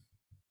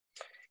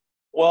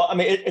 Well,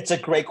 it's a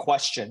great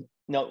question.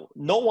 No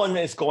one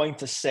is going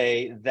to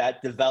say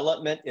that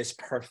development is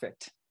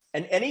perfect.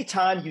 And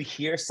anytime you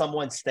hear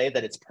someone say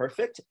that it's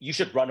perfect, you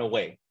should run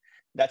away.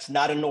 That's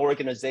not an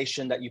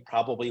organization that you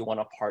probably want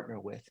to partner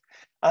with.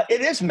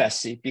 It is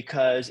messy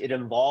because it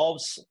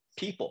involves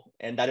people,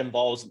 and that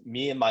involves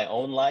me in my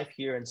own life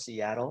here in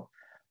Seattle.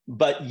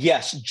 But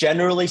yes,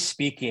 generally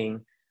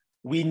speaking,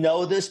 we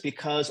know this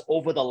because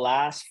over the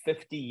last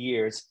 50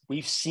 years,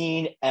 we've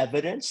seen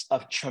evidence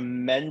of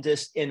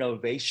tremendous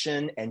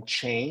innovation and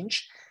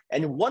change.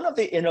 And one of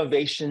the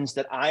innovations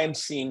that I am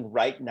seeing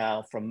right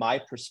now from my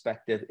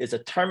perspective is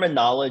a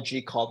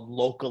terminology called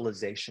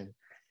localization.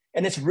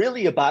 And it's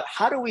really about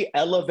how do we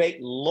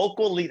elevate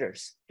local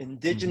leaders,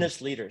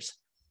 indigenous leaders?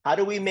 How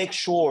do we make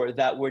sure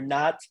that we're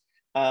not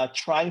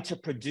trying to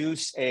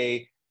produce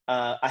a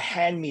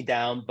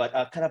hand-me-down, but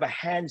kind of a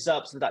hands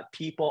up so that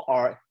people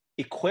are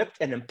equipped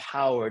and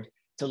empowered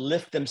to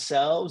lift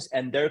themselves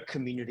and their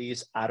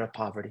communities out of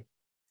poverty?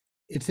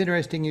 It's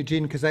interesting,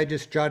 Eugene, because I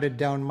just jotted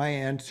down my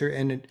answer,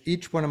 and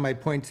each one of my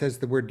points has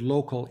the word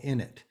local in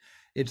it.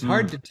 It's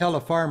hard to tell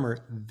a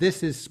farmer,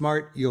 this is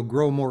smart, you'll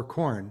grow more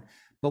corn.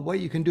 But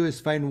what you can do is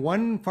find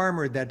one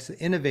farmer that's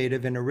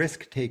innovative and a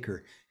risk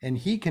taker, and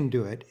he can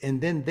do it. And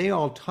then they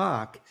all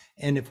talk.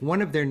 And if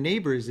one of their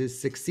neighbors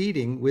is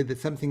succeeding with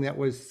something that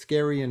was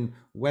scary and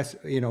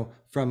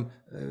from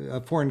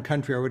a foreign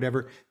country or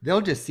whatever,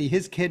 they'll just see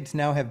his kids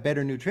now have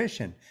better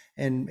nutrition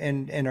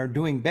and are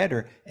doing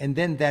better. And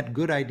then that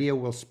good idea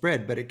will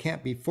spread, but it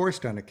can't be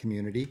forced on a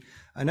community.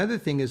 Another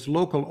thing is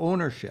local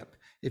ownership.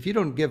 If you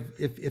don't give,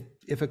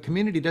 if a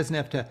community doesn't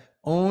have to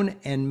own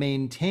and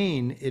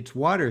maintain its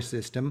water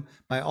system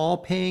by all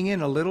paying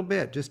in a little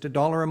bit, just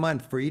 $1 a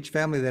month for each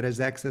family that has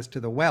access to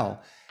the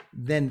well,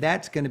 then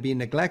that's going to be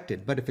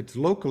neglected. But if it's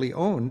locally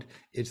owned,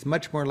 it's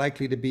much more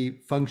likely to be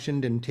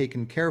functioned and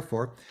taken care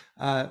for.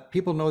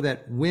 People know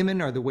that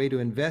women are the way to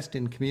invest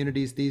in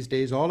communities these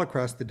days all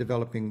across the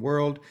developing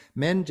world.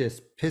 Men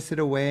just piss it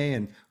away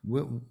and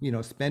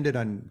spend it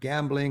on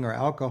gambling or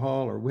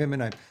alcohol, or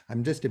women.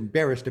 I'm just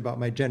embarrassed about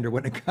my gender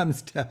when it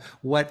comes to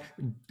what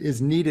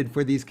is needed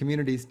for these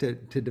communities to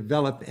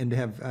develop and to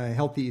have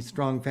healthy,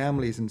 strong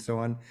families and so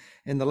on.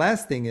 And the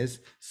last thing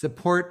is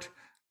support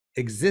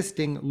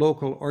existing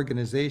local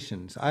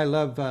organizations. I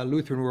love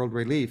Lutheran World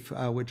Relief,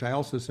 which I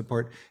also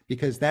support,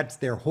 because that's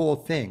their whole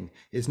thing,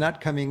 is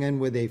not coming in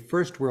with a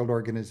first world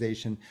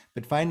organization,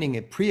 but finding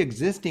a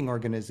pre-existing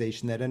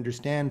organization that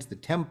understands the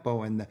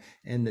tempo and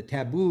the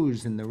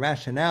taboos and the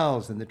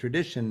rationales and the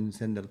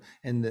traditions and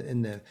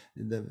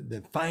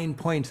the fine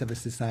points of a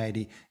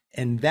society.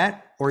 And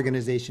that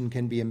organization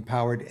can be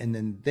empowered, and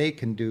then they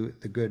can do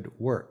the good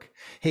work.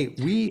 Hey,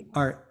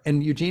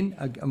 and Eugene,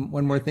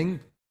 one more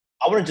thing.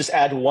 I want to just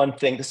add one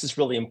thing. This is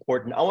really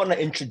important. I want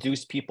to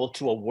introduce people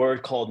to a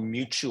word called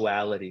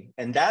mutuality.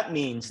 And that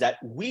means that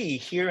we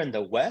here in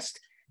the West,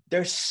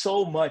 there's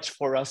so much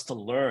for us to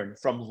learn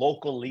from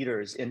local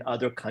leaders in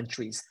other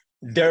countries.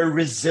 Their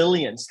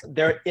resilience,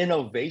 their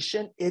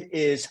innovation, it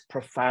is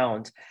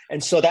profound.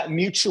 And so that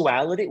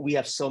mutuality, we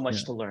have so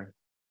much to learn.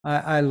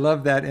 I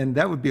love that. And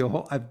that would be a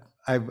whole,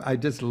 I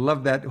just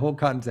love that whole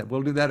concept.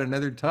 We'll do that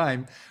another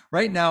time.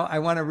 Right now, I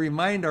want to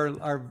remind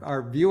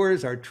our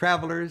viewers, our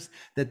travelers,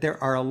 that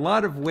there are a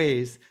lot of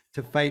ways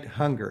to fight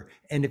hunger.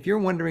 And if you're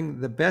wondering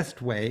the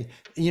best way,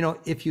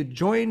 if you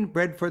join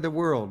Bread for the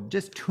World,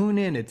 just tune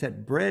in. It's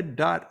at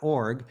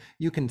bread.org.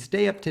 You can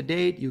stay up to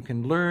date. You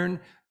can learn.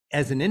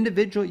 As an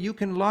individual, you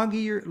can lobby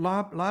your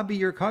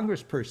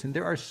congressperson.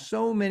 There are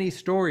so many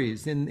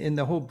stories in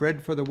the whole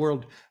Bread for the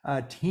World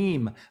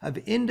team of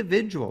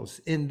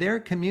individuals in their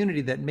community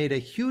that made a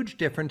huge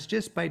difference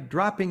just by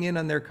dropping in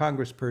on their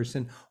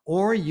congressperson,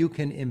 or you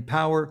can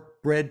empower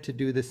Bread to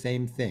do the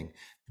same thing.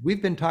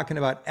 We've been talking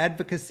about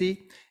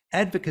advocacy.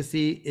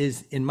 Advocacy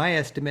is, in my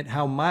estimate,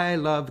 how my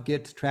love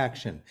gets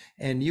traction.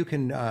 And you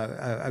can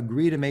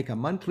agree to make a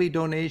monthly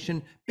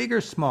donation, big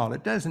or small.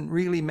 It doesn't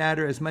really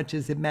matter as much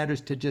as it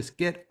matters to just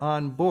get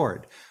on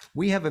board.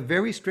 We have a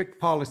very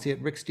strict policy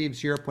at Rick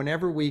Steves Europe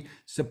whenever we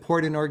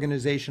support an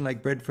organization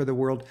like Bread for the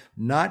World,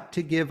 not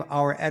to give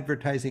our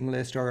advertising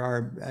list or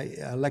our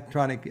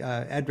electronic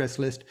address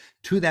list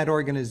to that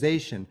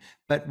organization,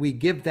 but we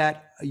give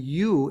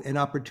you an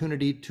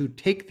opportunity to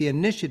take the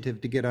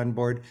initiative to get on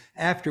board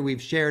after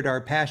we've shared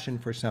our passion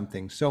for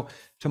something. So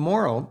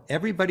tomorrow,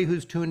 everybody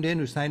who's tuned in,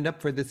 who signed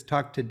up for this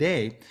talk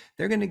today,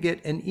 they're going to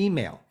get an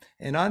email.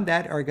 And on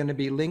that are going to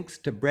be links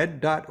to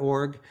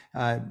bread.org,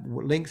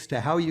 links to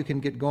how you can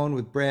get going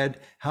with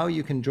Bread, how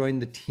you can join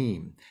the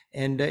team.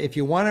 And if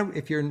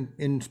you're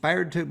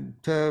inspired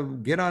to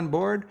get on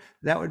board,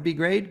 that would be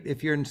great.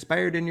 If you're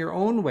inspired in your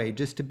own way,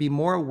 just to be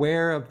more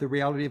aware of the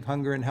reality of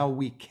hunger and how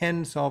we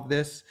can solve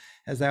this.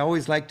 As I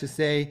always like to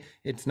say,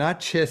 it's not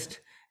just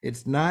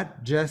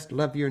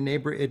love your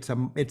neighbor. It's a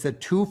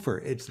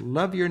twofer. It's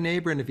love your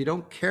neighbor. And if you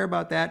don't care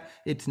about that,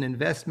 it's an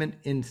investment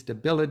in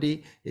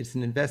stability. It's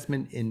an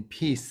investment in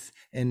peace.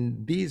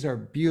 And these are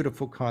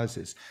beautiful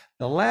causes.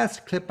 The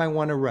last clip I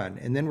want to run,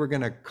 and then we're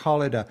going to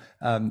call it a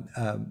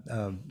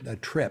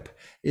trip,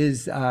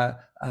 is the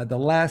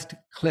last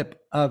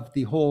clip of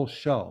the whole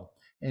show.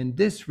 And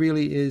this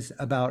really is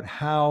about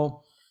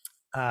how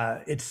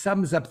it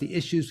sums up the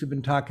issues we've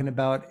been talking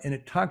about, and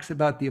it talks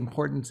about the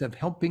importance of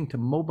helping to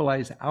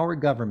mobilize our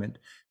government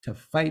to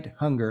fight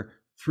hunger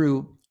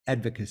through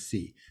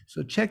advocacy.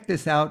 So check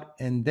this out,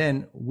 and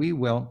then we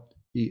will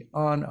be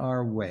on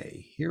our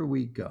way. Here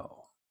we go.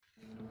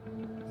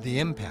 The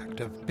impact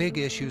of big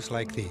issues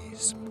like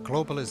these,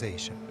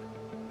 globalization,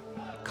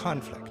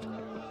 conflict,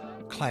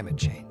 climate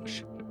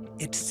change,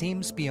 it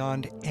seems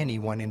beyond any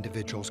one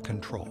individual's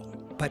control.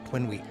 But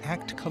when we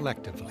act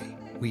collectively,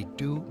 we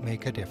do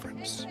make a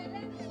difference.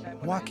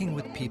 Walking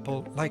with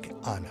people like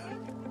Anna,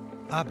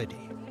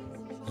 Abedi,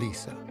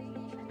 Lisa,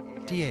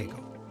 Diego,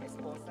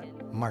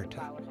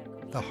 Marta,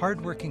 the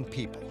hardworking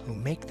people who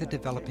make the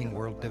developing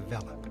world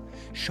develop,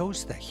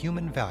 shows the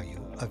human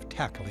value of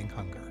tackling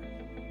hunger.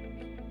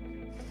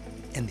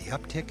 And the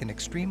uptick in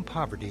extreme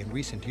poverty in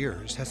recent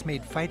years has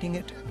made fighting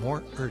it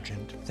more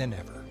urgent than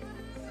ever.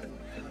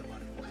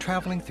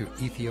 Traveling through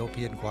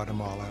Ethiopia and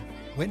Guatemala,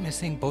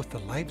 witnessing both the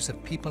lives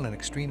of people in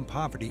extreme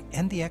poverty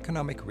and the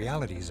economic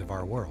realities of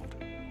our world,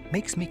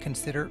 makes me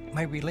consider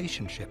my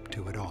relationship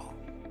to it all.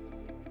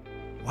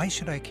 Why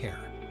should I care?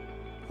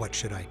 What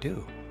should I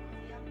do?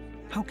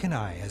 How can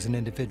I, as an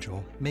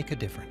individual, make a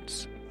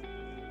difference?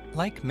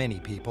 Like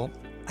many people,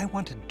 I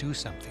want to do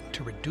something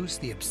to reduce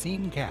the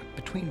obscene gap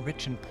between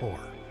rich and poor.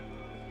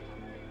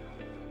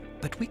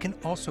 But we can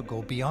also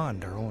go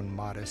beyond our own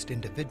modest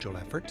individual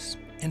efforts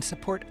and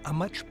support a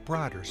much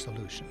broader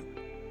solution.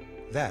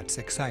 That's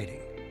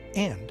exciting,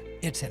 and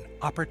it's an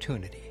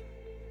opportunity.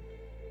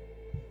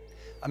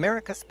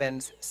 America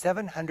spends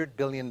 $700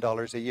 billion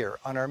a year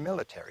on our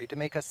military to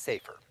make us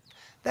safer.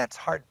 That's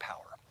hard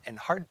power, and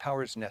hard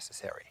power is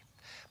necessary.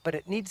 But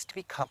it needs to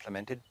be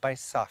complemented by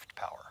soft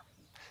power.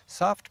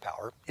 Soft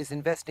power is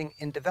investing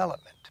in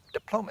development,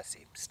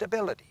 diplomacy,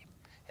 stability,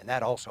 and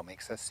that also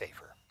makes us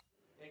safer.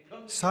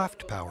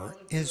 Soft power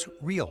is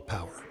real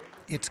power.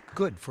 It's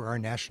good for our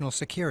national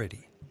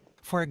security.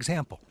 For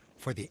example,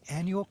 for the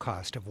annual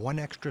cost of one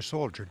extra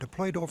soldier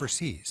deployed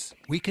overseas,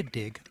 we could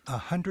dig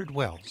 100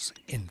 wells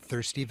in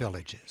thirsty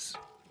villages.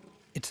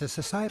 It's a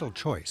societal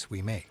choice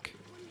we make.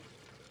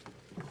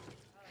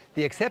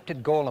 The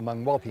accepted goal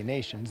among wealthy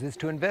nations is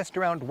to invest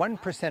around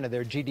 1% of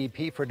their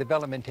GDP for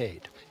development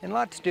aid, and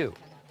lots do.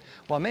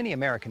 While many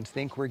Americans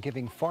think we're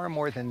giving far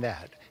more than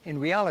that, in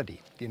reality,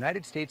 the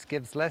United States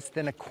gives less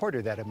than a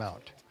quarter that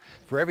amount.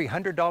 For every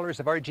 $100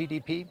 of our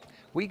GDP,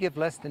 we give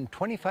less than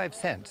 25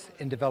 cents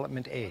in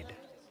development aid.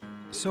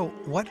 So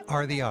what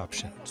are the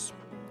options?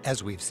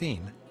 As we've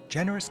seen,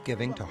 generous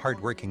giving to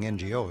hardworking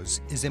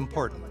NGOs is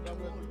important.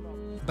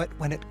 But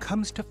when it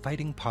comes to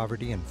fighting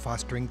poverty and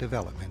fostering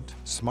development,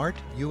 smart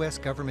U.S.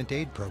 government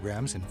aid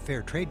programs and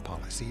fair trade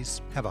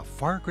policies have a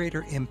far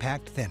greater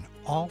impact than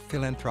all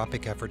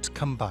philanthropic efforts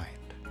combined.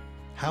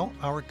 How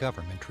our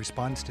government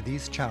responds to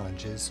these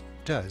challenges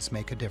does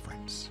make a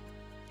difference.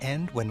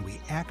 And when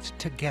we act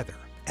together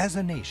as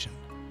a nation,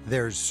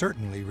 there's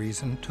certainly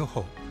reason to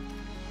hope.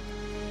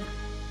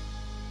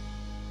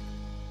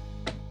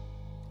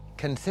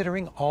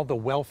 Considering all the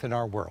wealth in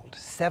our world,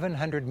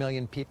 700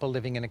 million people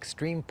living in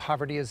extreme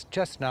poverty is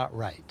just not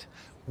right.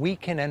 We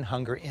can end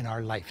hunger in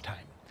our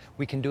lifetime.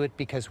 We can do it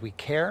because we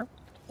care,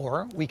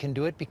 or we can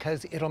do it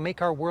because it'll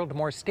make our world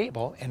more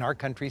stable and our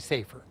country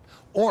safer.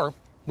 Or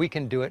we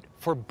can do it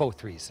for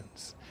both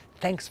reasons.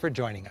 Thanks for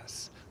joining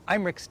us.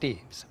 I'm Rick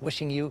Steves,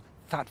 wishing you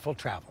thoughtful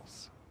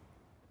travels.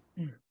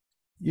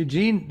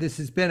 Eugene, this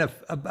has been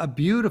a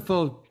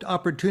beautiful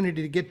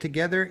opportunity to get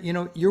together. You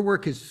know, your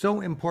work is so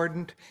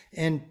important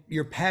and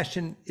your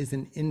passion is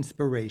an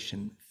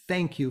inspiration.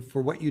 Thank you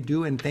for what you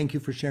do and thank you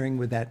for sharing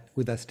with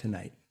us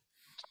tonight.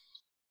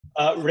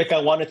 Rick,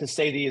 I wanted to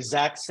say the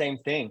exact same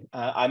thing.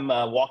 I'm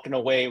walking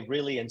away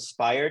really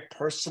inspired,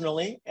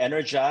 personally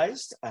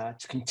energized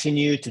to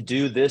continue to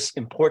do this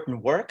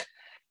important work.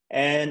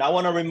 And I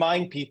want to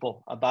remind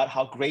people about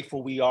how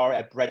grateful we are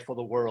at Bread for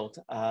the World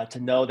to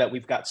know that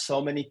we've got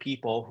so many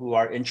people who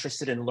are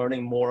interested in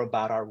learning more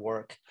about our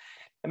work.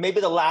 And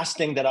maybe the last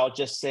thing that I'll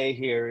just say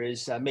here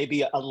is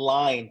maybe a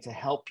line to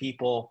help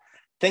people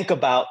think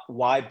about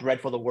why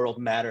Bread for the World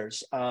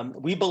matters.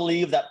 We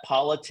believe that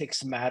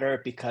politics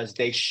matter because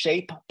they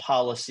shape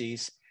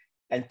policies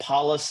and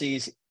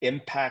policies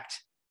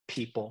impact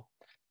people.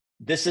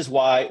 This is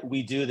why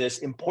we do this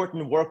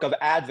important work of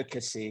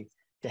advocacy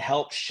to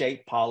help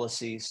shape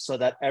policies so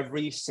that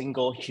every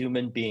single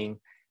human being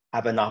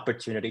have an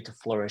opportunity to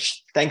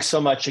flourish. Thanks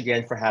so much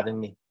again for having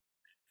me.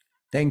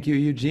 Thank you,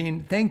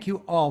 Eugene. Thank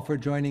you all for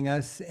joining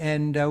us.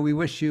 And we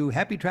wish you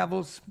happy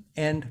travels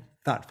and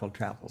thoughtful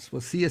travels.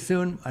 We'll see you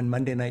soon on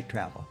Monday Night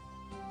Travel.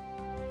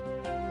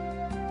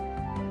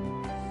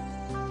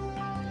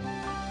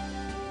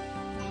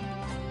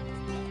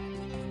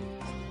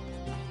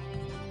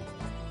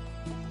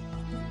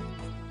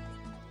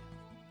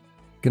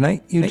 Good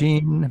night,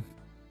 Eugene.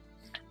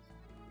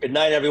 Good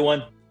night,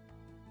 everyone.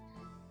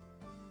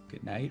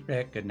 Good night,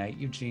 Rick. Good night,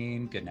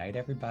 Eugene. Good night,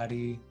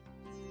 everybody.